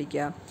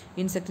കണ്ടുപിടിക്കുക.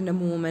 ഇൻസെക്റ്റിൻ്റെ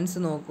മൂവ്മെൻറ്റ്സ്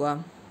നോക്കുക.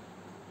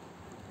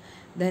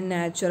 Then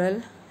natural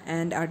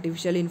and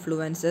artificial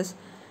influences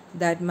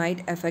that might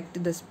affect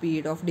the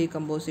speed of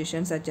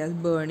decomposition, such as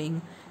burning,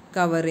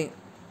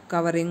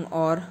 covering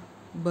or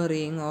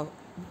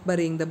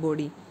burying the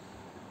body.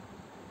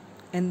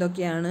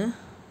 എന്തൊക്കെയാണ്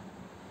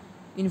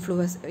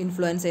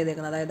ഇൻഫ്ലുവൻസ്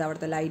ചെയ്തേക്കുന്നത്, അതായത്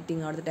അവിടുത്തെ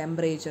ലൈറ്റിങ്, അവിടുത്തെ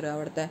ടെമ്പറേച്ചർ,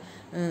 അവിടുത്തെ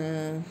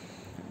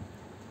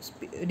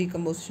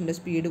ഡീകമ്പോസിഷൻ്റെ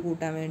സ്പീഡ്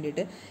കൂട്ടാൻ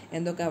വേണ്ടിയിട്ട്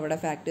എന്തൊക്കെ അവിടെ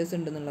ഫാക്ടേഴ്സ്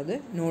ഉണ്ടെന്നുള്ളത്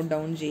നോട്ട്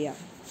ഡൗൺ ചെയ്യാം.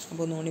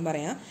 അപ്പോൾ ഒന്നുകൂടി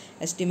പറയാം.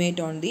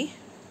 Estimate on the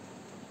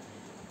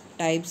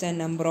types and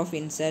number of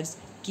insects,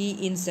 key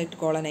insect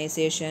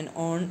colonization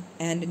on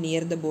and near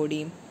the body,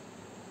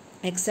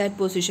 exact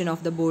position of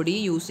the body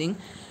using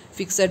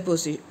fixed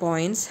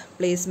points,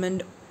 placement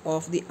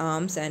of the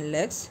arms and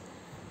legs,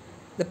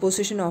 the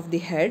position of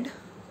the head,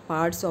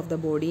 parts of the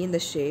body in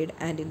the shade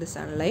and in the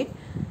sunlight,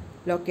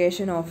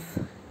 location of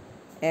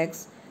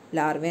eggs,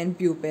 larvae and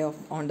pupae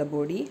on the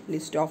body,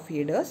 list of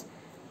feeders,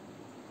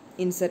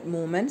 insect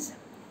movements,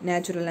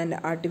 natural and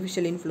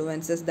artificial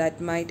influences that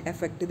might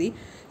affect the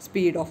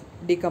speed of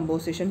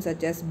decomposition,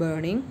 such as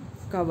burning,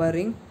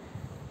 covering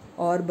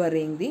or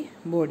burying the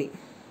body.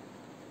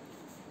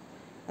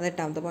 അത്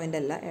 8ാമത്തെ point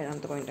അല്ല,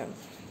 7ാമത്തെ പോയിൻ്റാണ്.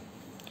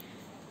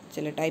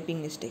 ചില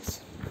typing mistakes.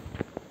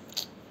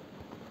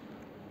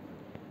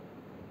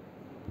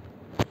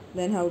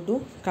 Then how to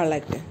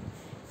collect.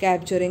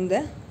 Capturing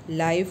the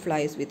live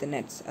flies with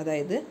nets.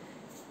 അതായത്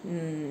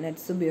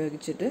nets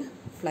ഉപയോഗിച്ചിട്ട്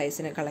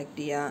ഫ്ലൈസിനെ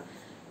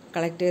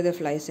collect ചെയ്ത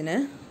ഫ്ലൈസിനെ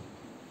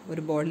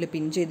ഒരു ബോർഡിൽ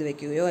പിൻ ചെയ്ത്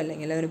വെക്കുകയോ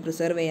അല്ലെങ്കിൽ അതിന്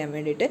പ്രിസർവ് ചെയ്യാൻ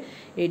വേണ്ടിയിട്ട്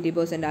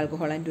 80%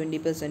 ആൽക്കഹോൾ ആൻഡ്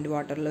 20%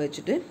 വാട്ടറിൽ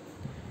വെച്ചിട്ട്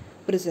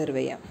പ്രിസർവ്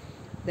ചെയ്യാം.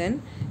 ദെൻ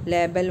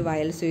ലേബൽ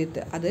വയൽസ്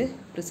വിത്ത്, അത്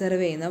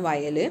പ്രിസർവ് ചെയ്യുന്ന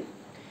വയൽ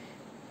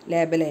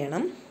ലേബൽ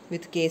ചെയ്യണം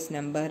with case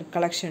number,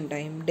 collection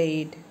time,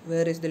 date,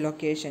 where is the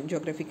location,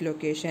 geographic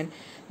location,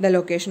 the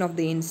location of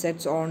the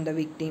insects on the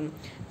victim,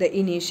 the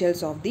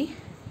initials of the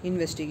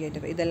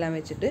investigator. ഇതെല്ലാം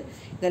വെച്ചിട്ട്,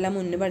 ഇതെല്ലാം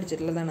മുന്നേ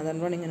പഠിച്ചിട്ടുള്ളതാണ്,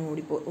 അതുകൊണ്ടാണ് ഇങ്ങനെ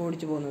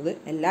ഓടിച്ചു പോകുന്നത്.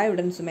 എല്ലാ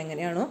എവിഡൻസും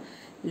എങ്ങനെയാണോ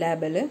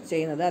ലേബൽ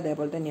ചെയ്യുന്നത്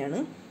അതേപോലെ തന്നെയാണ്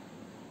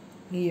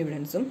ഈ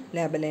എവിഡൻസും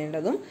ലേബൽ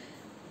ചെയ്യേണ്ടതും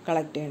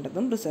കളക്ട്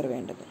ചെയ്യേണ്ടതും പ്രിസർവ്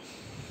ചെയ്യേണ്ടതും.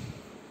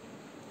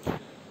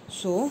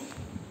 സോ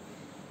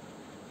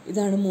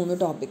ഇതാണ്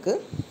 3 ടോപ്പിക്ക്.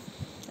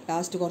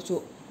 ലാസ്റ്റ് കുറച്ച്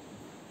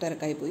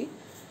തിരക്കായിപ്പോയി,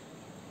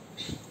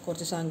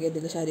 കുറച്ച്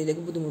സാങ്കേതിക ശാരീരിക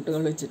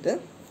ബുദ്ധിമുട്ടുകൾ വെച്ചിട്ട്.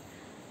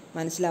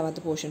 മനസ്സിലാവാത്ത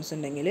പോർഷൻസ്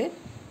ഉണ്ടെങ്കിൽ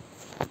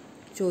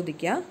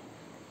ചോദിക്കുക,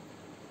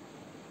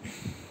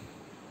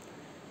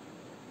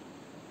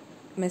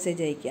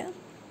 മെസ്സേജ് അയയ്ക്കുക,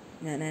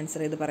 ഞാൻ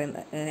ആൻസർ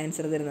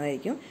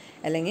തരുന്നതായിരിക്കും.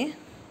 അല്ലെങ്കിൽ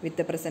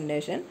വിത്ത്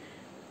പ്രസൻറ്റേഷൻ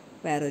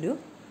വേറൊരു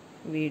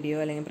വീഡിയോ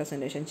അല്ലെങ്കിൽ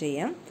പ്രസൻറ്റേഷൻ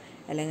ചെയ്യാം.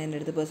 അല്ലെങ്കിൽ എൻ്റെ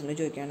അടുത്ത് പേഴ്സണലി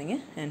ചോദിക്കുകയാണെങ്കിൽ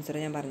ആൻസർ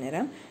ഞാൻ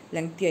പറഞ്ഞുതരാം.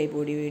 ലെങ്തി ആയി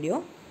പോയി വീഡിയോ,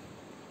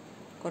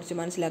 കുറച്ച്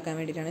മനസ്സിലാക്കാൻ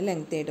വേണ്ടിയിട്ടാണ്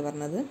ലെങ്തി ആയിട്ട്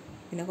പറഞ്ഞത്.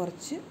 പിന്നെ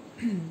കുറച്ച്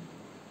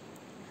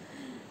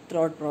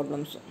ത്രോട്ട്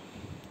പ്രോബ്ലംസും.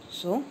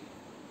 So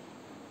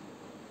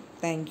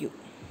thank you.